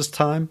 holiday? Christmas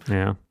time.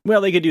 Yeah.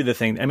 Well, they could do the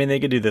thing. I mean, they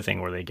could do the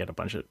thing where they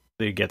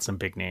get some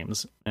big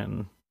names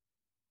and.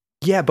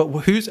 Yeah, but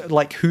who's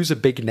a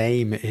big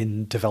name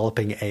in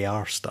developing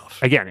AR stuff?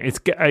 Again,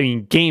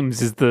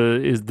 games is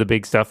the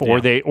big stuff,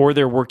 or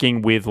they're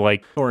working with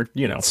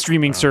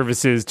streaming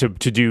services to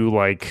do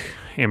like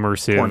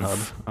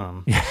immersive.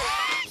 Pornhub.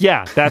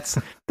 Yeah,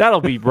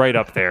 that'll be right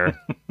up there.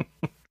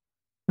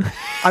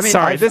 I mean,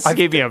 sorry, this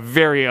gave me a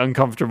very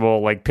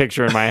uncomfortable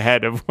picture in my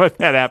head of what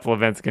that Apple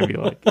event's going to be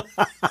like.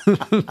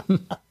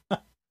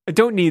 I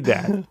don't need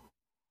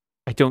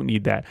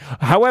that.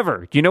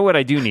 However, you know what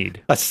I do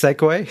need? A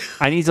segue?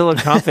 I need to look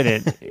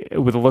confident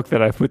with the look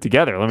that I've put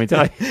together. Let me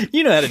tell you.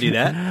 You know how to do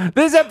that.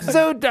 This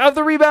episode of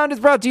The Rebound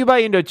is brought to you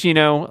by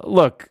Indochino.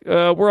 Look,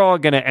 we're all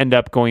going to end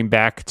up going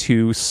back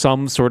to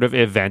some sort of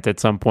event at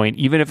some point.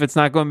 Even if it's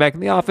not going back in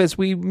the office,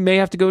 we may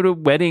have to go to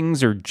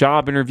weddings or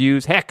job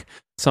interviews. Heck,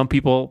 some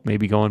people may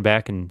be going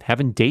back and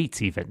having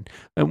dates even.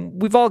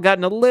 And we've all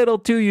gotten a little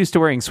too used to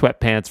wearing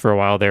sweatpants for a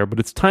while there, but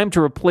it's time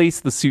to replace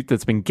the suit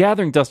that's been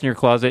gathering dust in your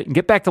closet and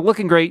get back to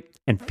looking great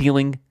and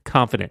feeling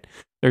confident.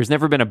 There's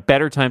never been a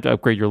better time to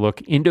upgrade your look.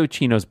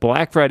 Indochino's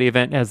Black Friday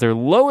event has their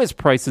lowest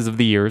prices of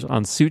the years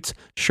on suits,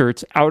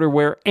 shirts,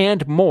 outerwear,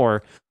 and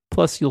more.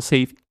 Plus, you'll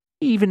save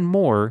even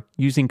more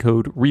using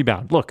code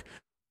REBOUND. Look,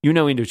 you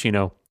know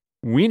Indochino.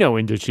 We know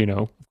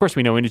Indochino. Of course,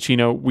 we know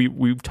Indochino.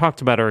 We've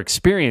talked about our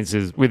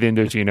experiences with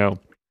Indochino.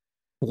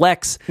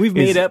 Lex, we've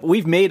made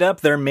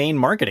up their main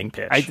marketing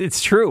pitch.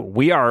 It's true.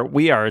 We are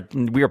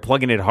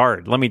plugging it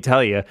hard. Let me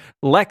tell you,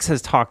 Lex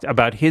has talked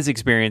about his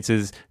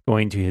experiences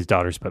going to his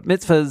daughter's bat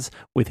mitzvahs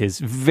with his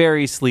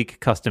very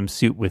sleek custom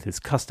suit with his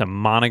custom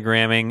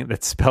monogramming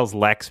that spells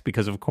Lex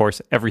because, of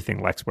course,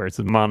 everything Lex wears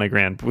is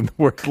monogrammed with the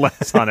word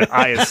Lex on it.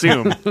 I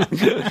assume.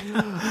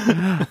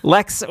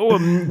 Lex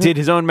did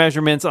his own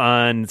measurements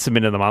and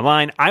submitted them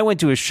online. I went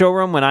to a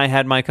showroom when I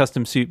had my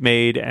custom suit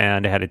made,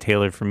 and I had it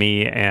tailored for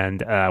me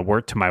and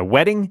worked to my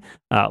wedding.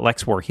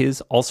 Lex wore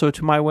his also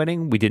to my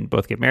wedding. We didn't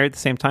both get married at the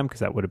same time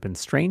because that would have been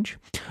strange.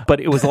 But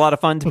it was a lot of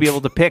fun to be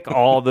able to pick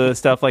all the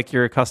stuff like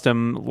your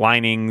custom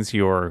linings,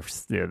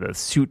 the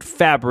suit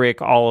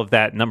fabric, all of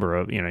that number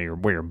of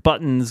where your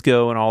buttons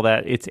go and all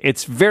that.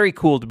 It's very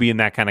cool to be in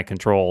that kind of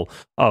control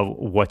of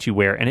what you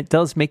wear, and it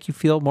does make you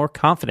feel more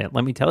confident.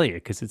 Let me tell you,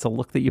 because it's a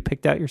look that you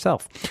picked out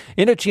yourself.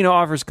 Indochino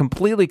offers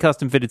completely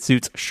custom fitted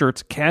suits,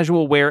 shirts,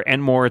 casual wear,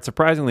 and more at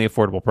surprisingly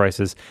affordable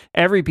prices.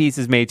 Every piece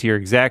is made to your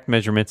exact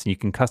measurements, and you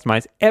can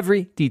customize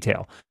every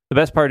detail. The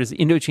best part is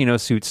Indochino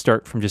suits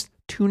start from just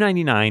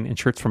 $2.99 and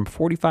shirts from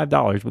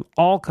 $45 with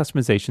all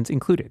customizations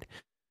included.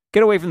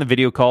 Get away from the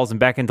video calls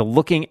and back into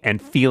looking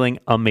and feeling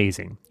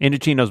amazing.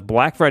 Indochino's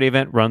Black Friday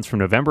event runs from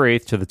November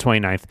 8th to the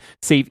 29th.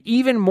 Save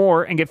even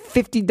more and get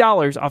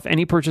 $50 off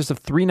any purchase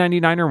of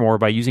 $3.99 or more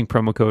by using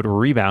promo code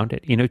REBOUND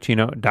at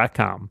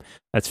Indochino.com.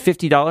 That's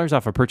 $50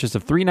 off a purchase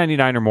of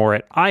 $3.99 or more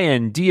at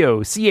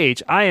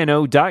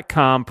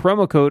INDOCHINO.com.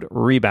 Promo code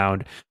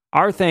REBOUND.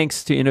 Our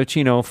thanks to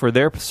Indochino for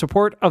their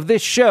support of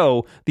this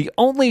show, the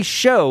only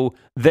show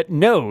that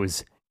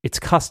knows it's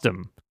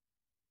custom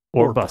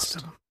or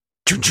bust.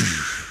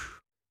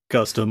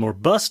 Custom or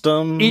bust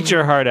 'em. Eat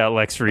your heart out,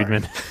 Lex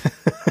Friedman.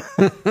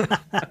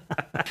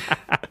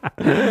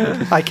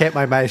 I kept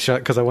my mouth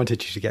shut because I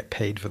wanted you to get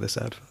paid for this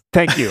advert.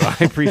 Thank you. I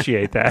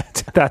appreciate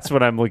that. That's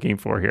what I'm looking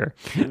for here.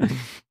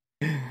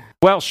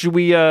 Well, should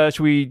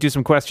we do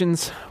some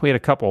questions? We had a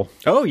couple.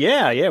 Oh,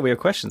 yeah, we have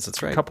questions.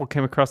 That's right. A couple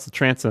came across the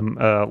transom.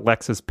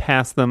 Lex has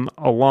passed them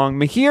along.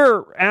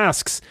 Mahir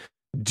asks,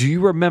 do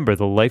you remember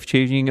the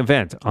life-changing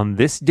event on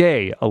this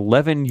day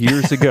 11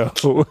 years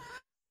ago?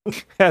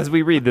 As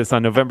we read this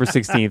on November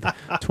 16th,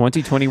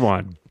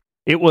 2021.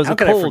 It was How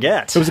can I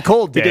forget? It was a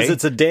cold day. Because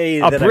it's a day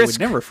that I would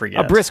never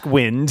forget. A brisk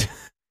wind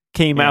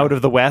came out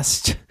of the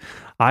west.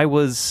 I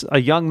was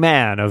a young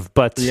man of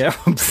but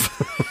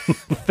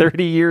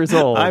 30 years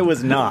old. I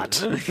was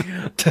not.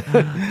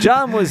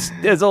 John was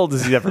as old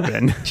as he's ever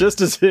been.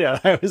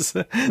 I was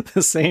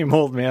the same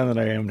old man that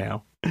I am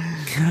now.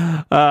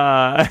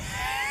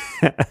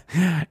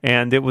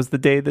 And it was the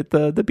day that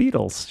the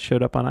Beatles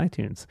showed up on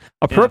iTunes.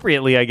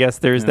 Appropriately, I guess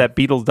there's that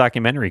Beatles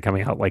documentary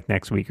coming out like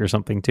next week or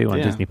something too on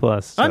Disney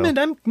Plus. So. I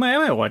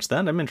might watch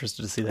that. I'm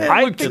interested to see that.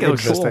 I think it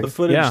looks cool. The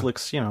footage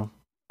looks,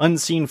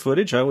 unseen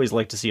footage. I always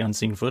like to see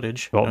unseen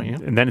footage. Well,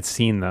 and then it's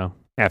seen though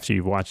after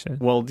you've watched it.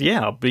 Well,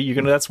 yeah, but you're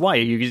gonna. That's why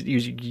you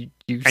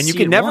and you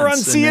can never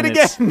unsee it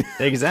again.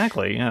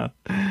 Exactly. Yeah.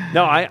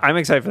 No, I'm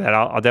excited for that.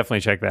 I'll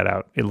definitely check that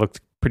out. It looked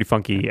pretty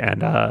funky,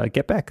 and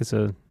Get Back is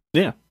a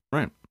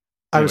right.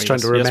 I was trying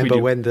to remember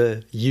when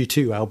the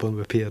U2 album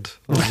appeared.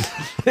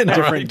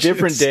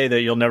 different day that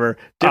you'll never.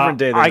 Different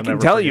day. That I can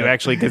tell you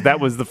actually because that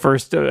was the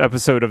first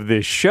episode of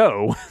this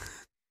show,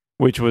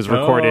 which was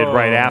recorded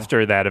right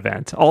after that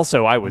event.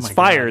 Also, I was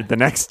fired the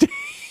next day,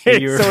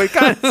 so it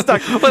kind of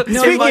stuck. But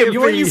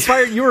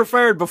you were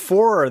fired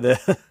before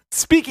the.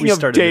 Speaking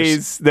of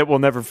days that we'll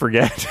never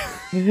forget.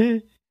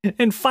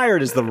 And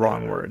fired is the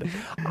wrong word.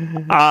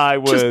 I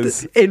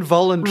was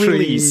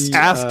involuntarily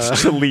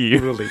asked to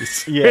leave.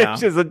 Release. Yeah.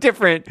 Which is a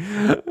different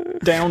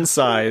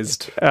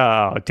downsized.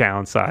 Oh,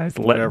 downsized.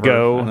 Whatever. Let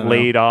go,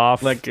 laid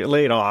off.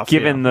 Laid off.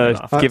 Given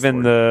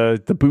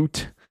the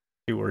boot.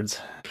 2 words.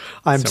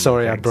 I'm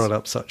sorry I brought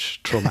up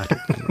such traumatic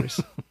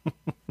memories.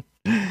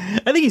 I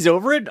think he's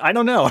over it. I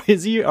don't know.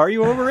 Are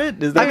you over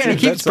it? Is that he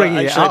keeps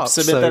bringing it up.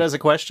 Submit that as a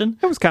question.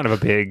 It was kind of a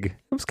big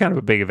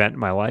event in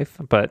my life,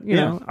 but you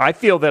know, I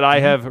feel that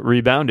I have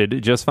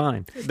rebounded just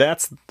fine.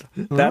 That's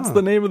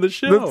the name of the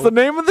show. That's the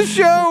name of the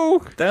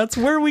show. That's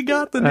where we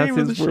got the name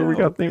of the show. Where we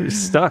got the name.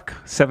 Stuck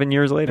 7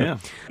 years later. Yeah.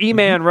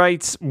 E-Man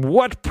writes,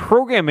 "What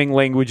programming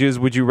languages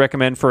would you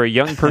recommend for a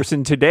young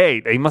person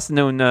today?" They must have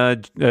known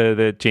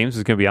that James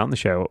was going to be on the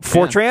show.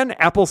 Fortran,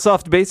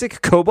 AppleSoft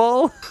Basic,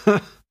 COBOL.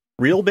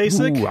 Real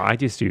Basic? Ooh, I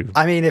just do.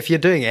 I mean, if you're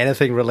doing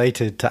anything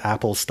related to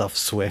Apple stuff,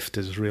 Swift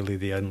is really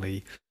the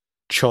only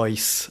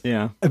choice.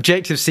 Yeah.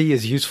 Objective-C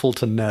is useful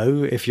to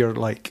know if you're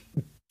like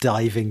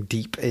diving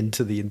deep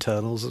into the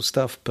internals of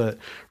stuff, but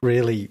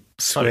really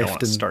Swift you don't want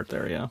to start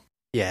there, yeah.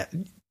 Yeah.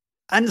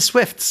 And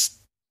Swift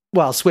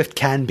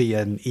can be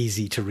an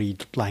easy to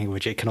read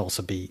language. It can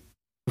also be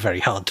very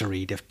hard to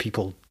read if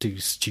people do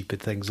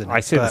stupid things in it. I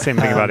say the same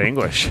thing about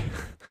English.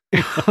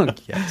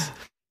 Yes.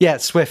 Yeah,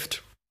 Swift.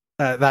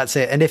 That's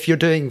it. And if you're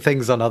doing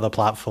things on other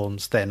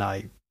platforms, then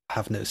I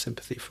have no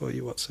sympathy for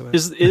you whatsoever.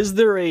 Is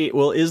there a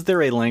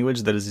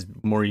language that is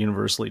more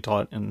universally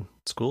taught in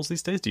schools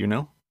these days? Do you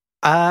know?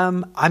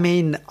 I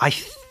mean,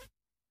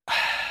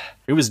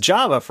 it was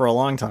Java for a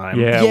long time.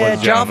 Yeah,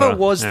 Java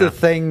was the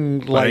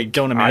thing. Like, I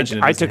don't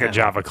imagine. I took a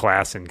Java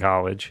class in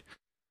college.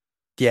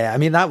 Yeah, I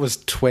mean that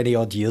was 20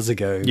 odd years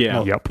ago.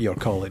 Yeah, your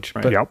college.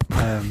 Right.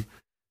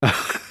 But,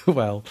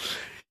 well.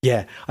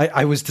 Yeah,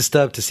 I was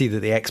disturbed to see that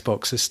the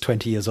Xbox is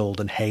 20 years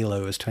old and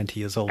Halo is 20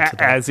 years old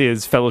today. As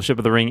is Fellowship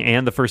of the Ring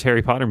and the first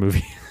Harry Potter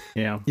movie.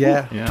 Yeah.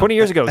 20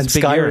 years ago. And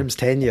Skyrim's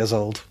 10 years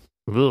old.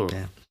 Ugh.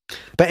 Yeah.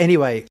 But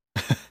anyway,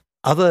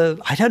 I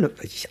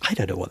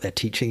don't know what they're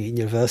teaching in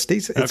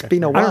universities. It's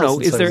been a while. I don't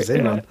know. Since I was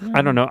in one.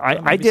 I don't know.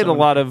 I did a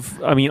lot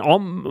of. I mean,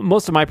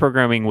 most of my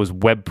programming was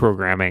web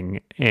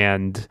programming,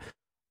 and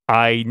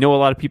I know a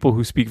lot of people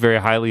who speak very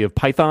highly of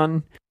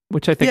Python,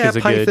 which I think is a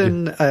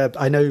Python, good.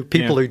 I know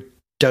people who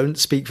don't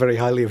speak very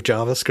highly of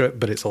JavaScript,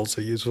 but it's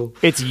also useful.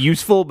 It's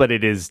useful, but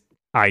it is.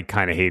 I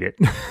kind of hate it.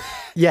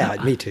 Yeah,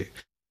 me too.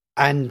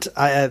 And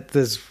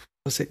there's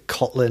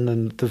Kotlin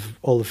and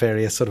all the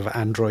various sort of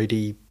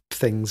Android-y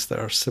things that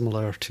are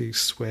similar to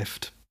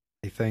Swift,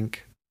 I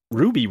think.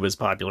 Ruby was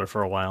popular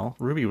for a while.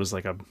 Ruby was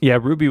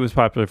Ruby was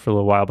popular for a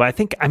little while, but I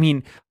think I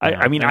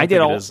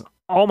did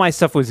all my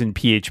stuff was in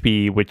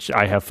PHP, which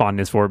I have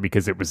fondness for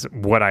because it was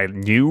what I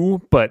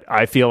knew, but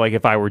I feel like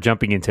if I were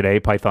jumping in today,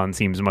 Python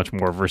seems much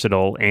more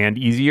versatile and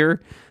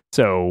easier.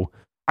 So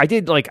I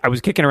was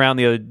kicking around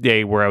the other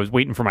day where I was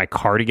waiting for my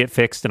car to get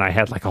fixed and I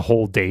had like a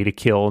whole day to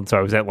kill. And so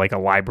I was at like a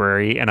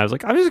library and I was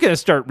like, I'm just going to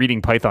start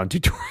reading Python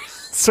tutorials.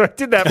 So I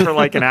did that for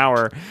like an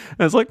hour.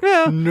 I was like,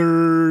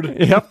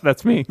 nerd. Yep,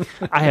 that's me.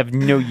 I have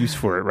no use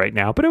for it right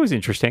now, but it was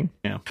interesting.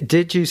 Yeah.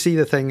 Did you see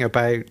the thing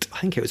about, I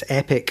think it was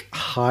Epic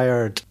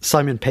hired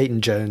Simon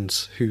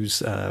Peyton-Jones,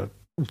 who's a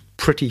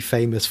pretty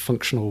famous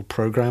functional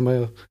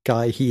programmer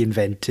guy. He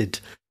invented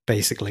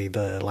basically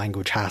the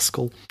language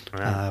Haskell,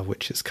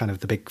 which is kind of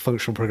the big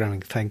functional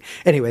programming thing.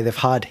 Anyway, they've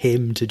hired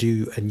him to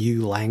do a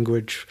new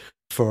language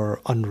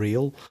for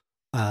Unreal.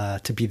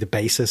 To be the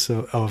basis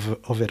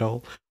of it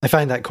all. I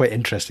find that quite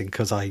interesting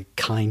because I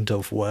kind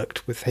of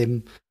worked with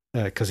him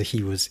because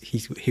he was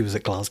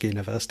at Glasgow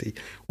University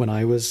when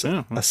I was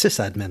a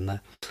sysadmin there.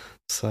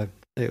 So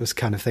it was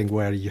kind of thing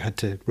where you had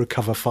to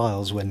recover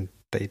files when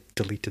they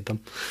deleted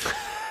them.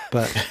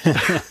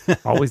 But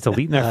always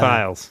deleting their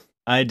files.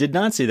 I did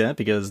not see that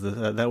because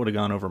that would have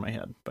gone over my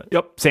head. But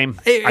yep, same.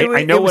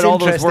 I know what all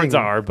those words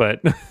are,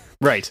 but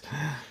right.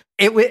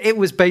 It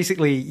was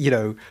basically,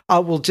 I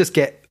will just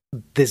get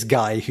this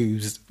guy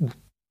who's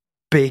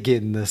big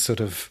in the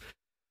sort of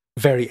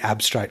very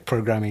abstract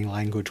programming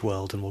language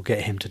world, and we'll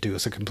get him to do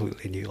us a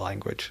completely new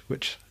language,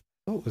 which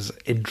I thought was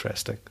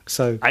interesting.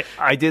 So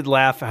I did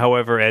laugh,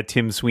 however, at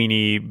Tim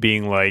Sweeney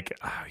being like,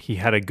 he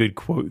had a good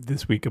quote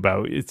this week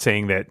about it,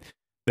 saying that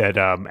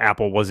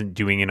Apple wasn't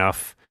doing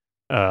enough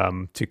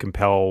to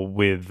compel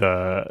with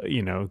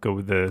go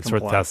with the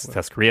sort of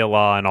South Korea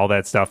law and all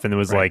that stuff, and it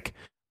was like.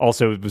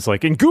 Also, it was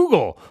like, and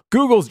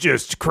Google's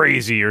just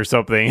crazy or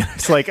something.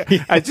 It's like,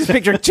 I just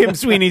picture Tim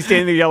Sweeney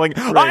standing there yelling,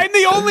 I'm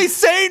the only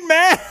sane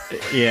man!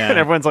 Yeah. And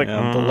everyone's like, the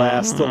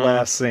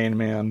last sane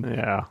man.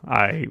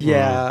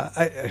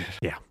 Yeah.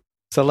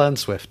 So learn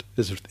Swift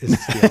is the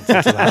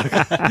answer to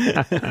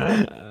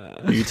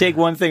that. You take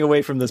one thing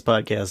away from this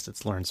podcast,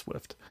 it's learn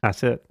Swift.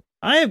 That's it.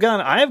 I've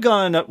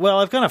gone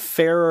a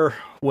fair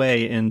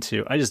way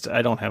into, I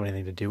don't have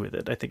anything to do with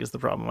it, I think is the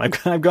problem.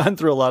 I've gone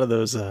through a lot of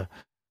those,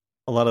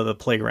 a lot of the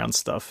playground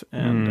stuff,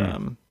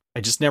 and I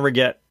just never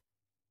get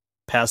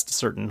past a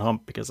certain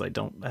hump because I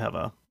don't have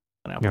an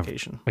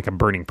application. Like a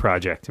burning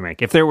project to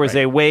make. If there was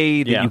a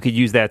way that you could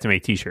use that to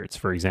make t-shirts,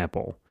 for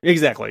example.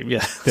 Exactly,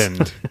 yeah.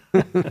 Then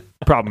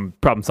problem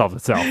solved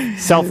itself.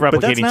 Self-replicating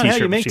but that's not t-shirt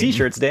how you make machine.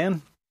 t-shirts,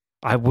 Dan.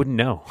 I wouldn't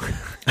know.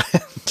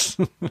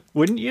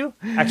 Wouldn't you?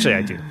 Actually,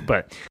 I do,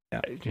 but I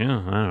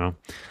don't know.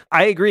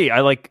 I agree. I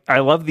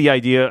love the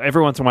idea.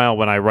 Every once in a while,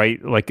 when I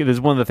write, like, this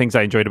is one of the things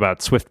I enjoyed about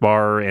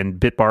SwiftBar and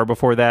BitBar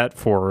before that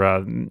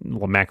for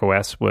Mac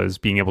OS was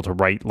being able to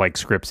write like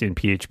scripts in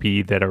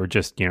PHP that are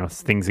just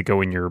things that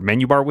go in your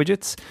menu bar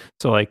widgets.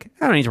 So like,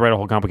 I don't need to write a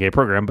whole complicated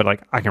program, but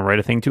like, I can write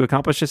a thing to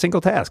accomplish a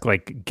single task,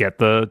 like get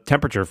the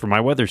temperature for my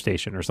weather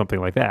station or something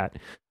like that.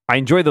 I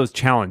enjoy those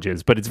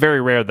challenges, but it's very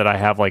rare that I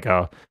have like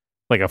a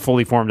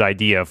fully formed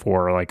idea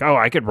for like,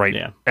 I could write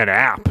an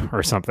app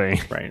or something.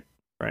 Right.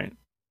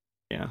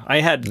 Yeah. I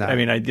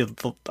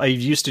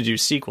used to do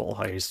SQL.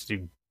 I used to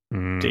do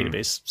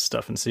database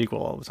stuff in SQL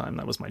all the time.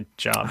 That was my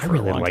job for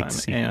a long time.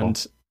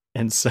 SQL.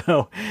 And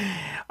so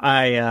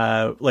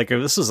I,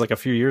 this was like a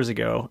few years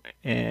ago,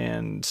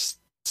 and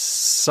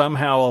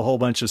somehow a whole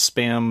bunch of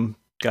spam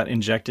got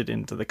injected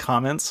into the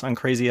comments on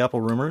Crazy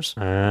Apple Rumors.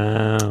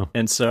 Oh.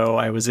 And so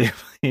I was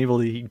able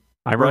to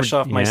brush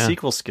off my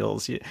SQL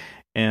skills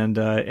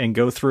and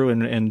go through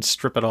and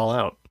strip it all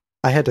out.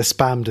 I had a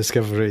spam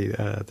discovery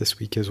this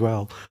week as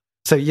well.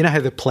 So you know how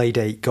the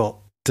Playdate got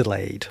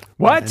delayed?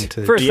 What?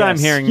 First time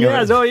hearing you.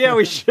 Yes. Oh yeah,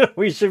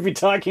 we should be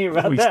talking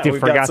about that. We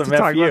forgot to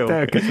talk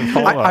about that.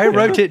 I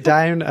wrote it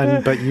down,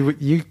 but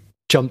you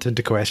jumped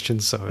into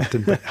questions, so I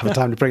didn't have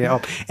time to bring it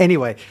up.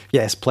 Anyway,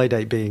 yes,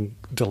 Playdate being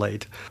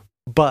delayed,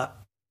 but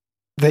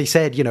they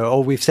said,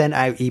 we've sent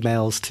out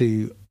emails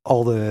to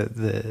all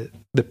the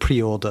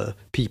pre-order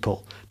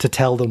people to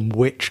tell them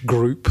which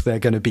group they're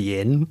going to be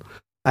in.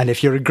 And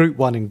if you're in group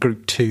 1 and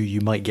group 2, you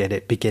might get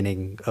it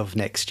beginning of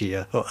next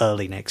year or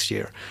early next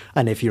year.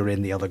 And if you're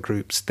in the other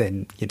groups,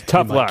 then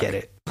Tough you luck. might get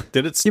it.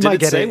 Did it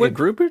say what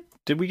group?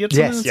 Did we get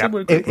something? Yes, that said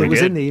what group it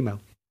was in the email.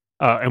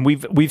 And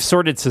we've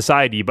sorted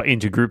society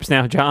into groups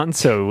now, John.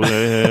 So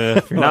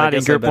if you're not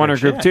in group 1 or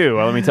group 2,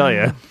 well, let me tell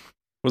you.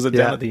 Was it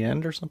down at the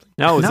end or something?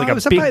 No,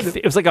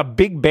 it was like a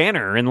big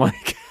banner and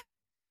like.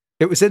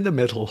 It was in the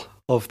middle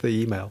of the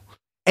email.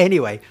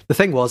 Anyway, the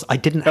thing was, I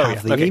didn't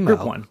have the email.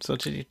 Group 1. So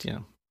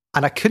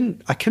and I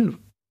couldn't.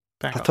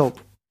 I thought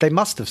they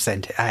must have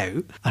sent it out.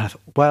 And I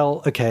thought,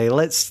 well, okay,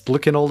 let's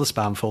look in all the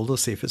spam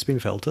folders, see if it's been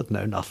filtered.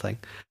 No, nothing.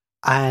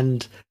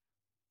 And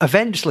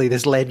eventually,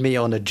 this led me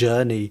on a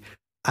journey,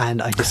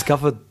 and I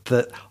discovered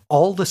that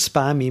all the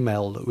spam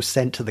email that was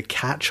sent to the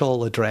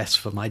catch-all address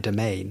for my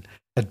domain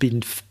had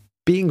been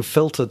being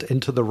filtered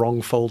into the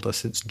wrong folder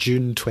since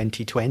June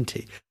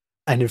 2020.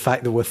 And in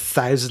fact, there were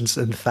thousands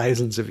and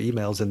thousands of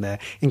emails in there,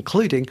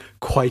 including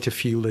quite a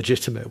few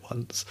legitimate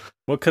ones.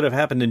 What could have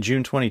happened in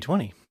June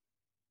 2020?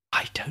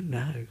 I don't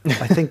know.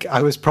 I think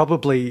I was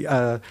probably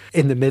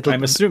in the middle.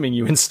 I'm assuming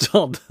you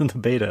installed the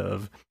beta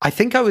of. I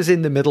think I was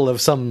in the middle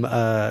of some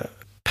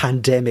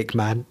pandemic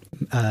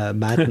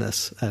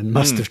madness and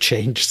must have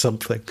changed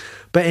something.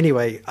 But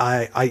anyway,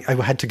 I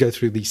had to go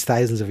through these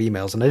thousands of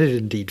emails, and I did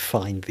indeed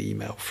find the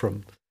email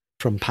from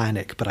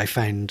Panic, but I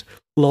found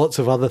lots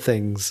of other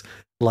things.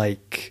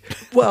 Like,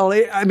 well,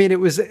 it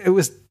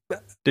was.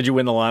 Did you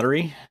win the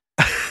lottery?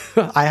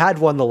 I had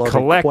won the lottery.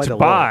 Collect quite a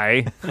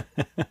by.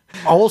 lot.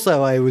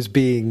 Also, I was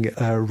being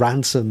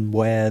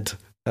ransomwared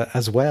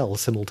as well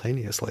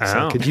simultaneously,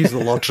 so I could use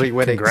the lottery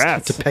winnings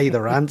to pay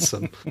the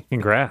ransom.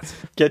 Congrats!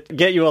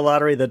 Get you a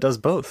lottery that does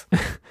both.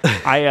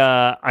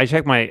 I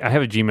check I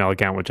have a Gmail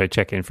account which I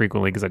check in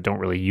frequently because I don't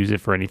really use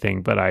it for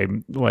anything. But I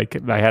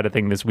had a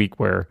thing this week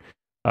where.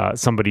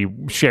 Somebody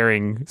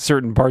sharing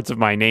certain parts of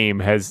my name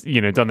has,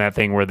 done that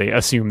thing where they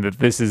assume that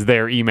this is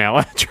their email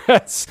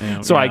address.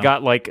 So I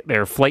got like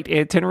their flight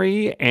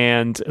itinerary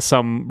and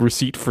some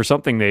receipt for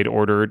something they'd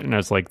ordered. And I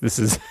was like, this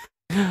is,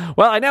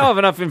 well, I now have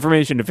enough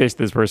information to fish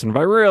this person if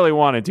I really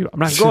wanted to.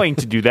 I'm not going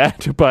to do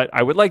that, but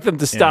I would like them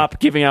to stop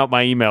giving out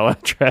my email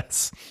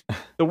address.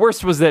 The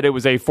worst was that it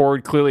was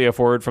clearly a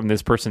forward from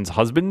this person's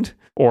husband,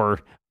 or,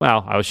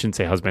 well, I shouldn't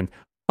say husband,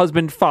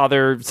 husband,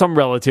 father, some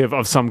relative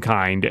of some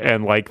kind,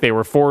 and like they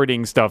were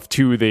forwarding stuff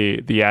to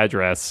the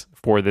address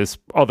for this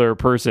other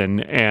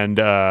person, and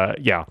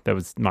that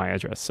was my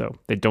address, so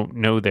they don't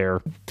know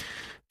their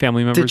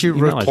family members. Did you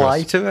email reply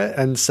address. to it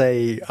and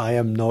say, I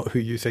am not who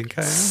you think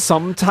I am?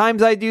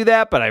 Sometimes I do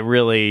that, but I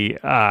really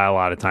a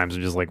lot of times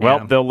I'm just like,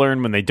 well, they'll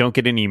learn when they don't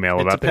get an email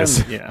about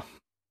this. Yeah.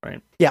 Right.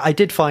 Yeah, I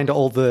did find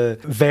all the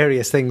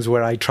various things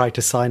where I tried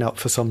to sign up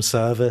for some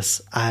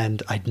service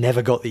and I'd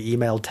never got the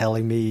email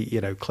telling me,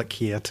 click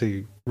here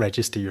to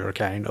register your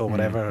account or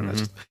whatever. And I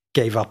just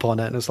gave up on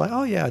it. And it's like,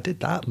 oh, yeah, I did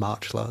that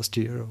March last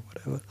year or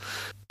whatever.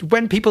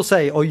 When people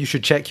say, oh, you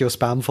should check your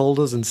spam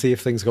folders and see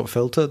if things got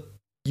filtered,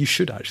 you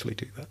should actually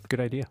do that. Good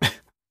idea.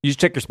 You should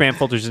check your spam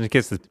filters in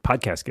case the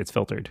podcast gets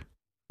filtered.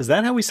 Is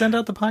that how we send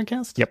out the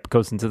podcast? Yep,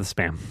 goes into the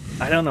spam.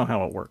 I don't know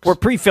how it works. We're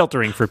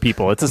pre-filtering for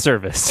people. It's a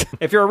service.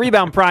 If you're a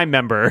Rebound Prime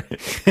member,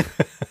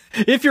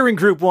 if you're in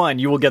Group 1,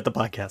 you will get the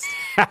podcast.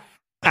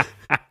 I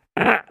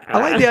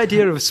like the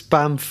idea of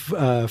spam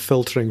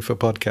filtering for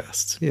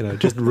podcasts.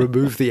 Just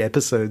remove the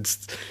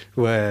episodes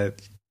where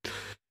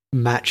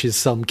matches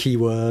some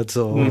keywords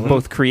or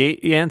both create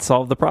and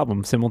solve the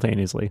problem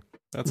simultaneously.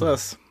 That's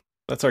us.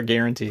 That's our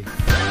guarantee.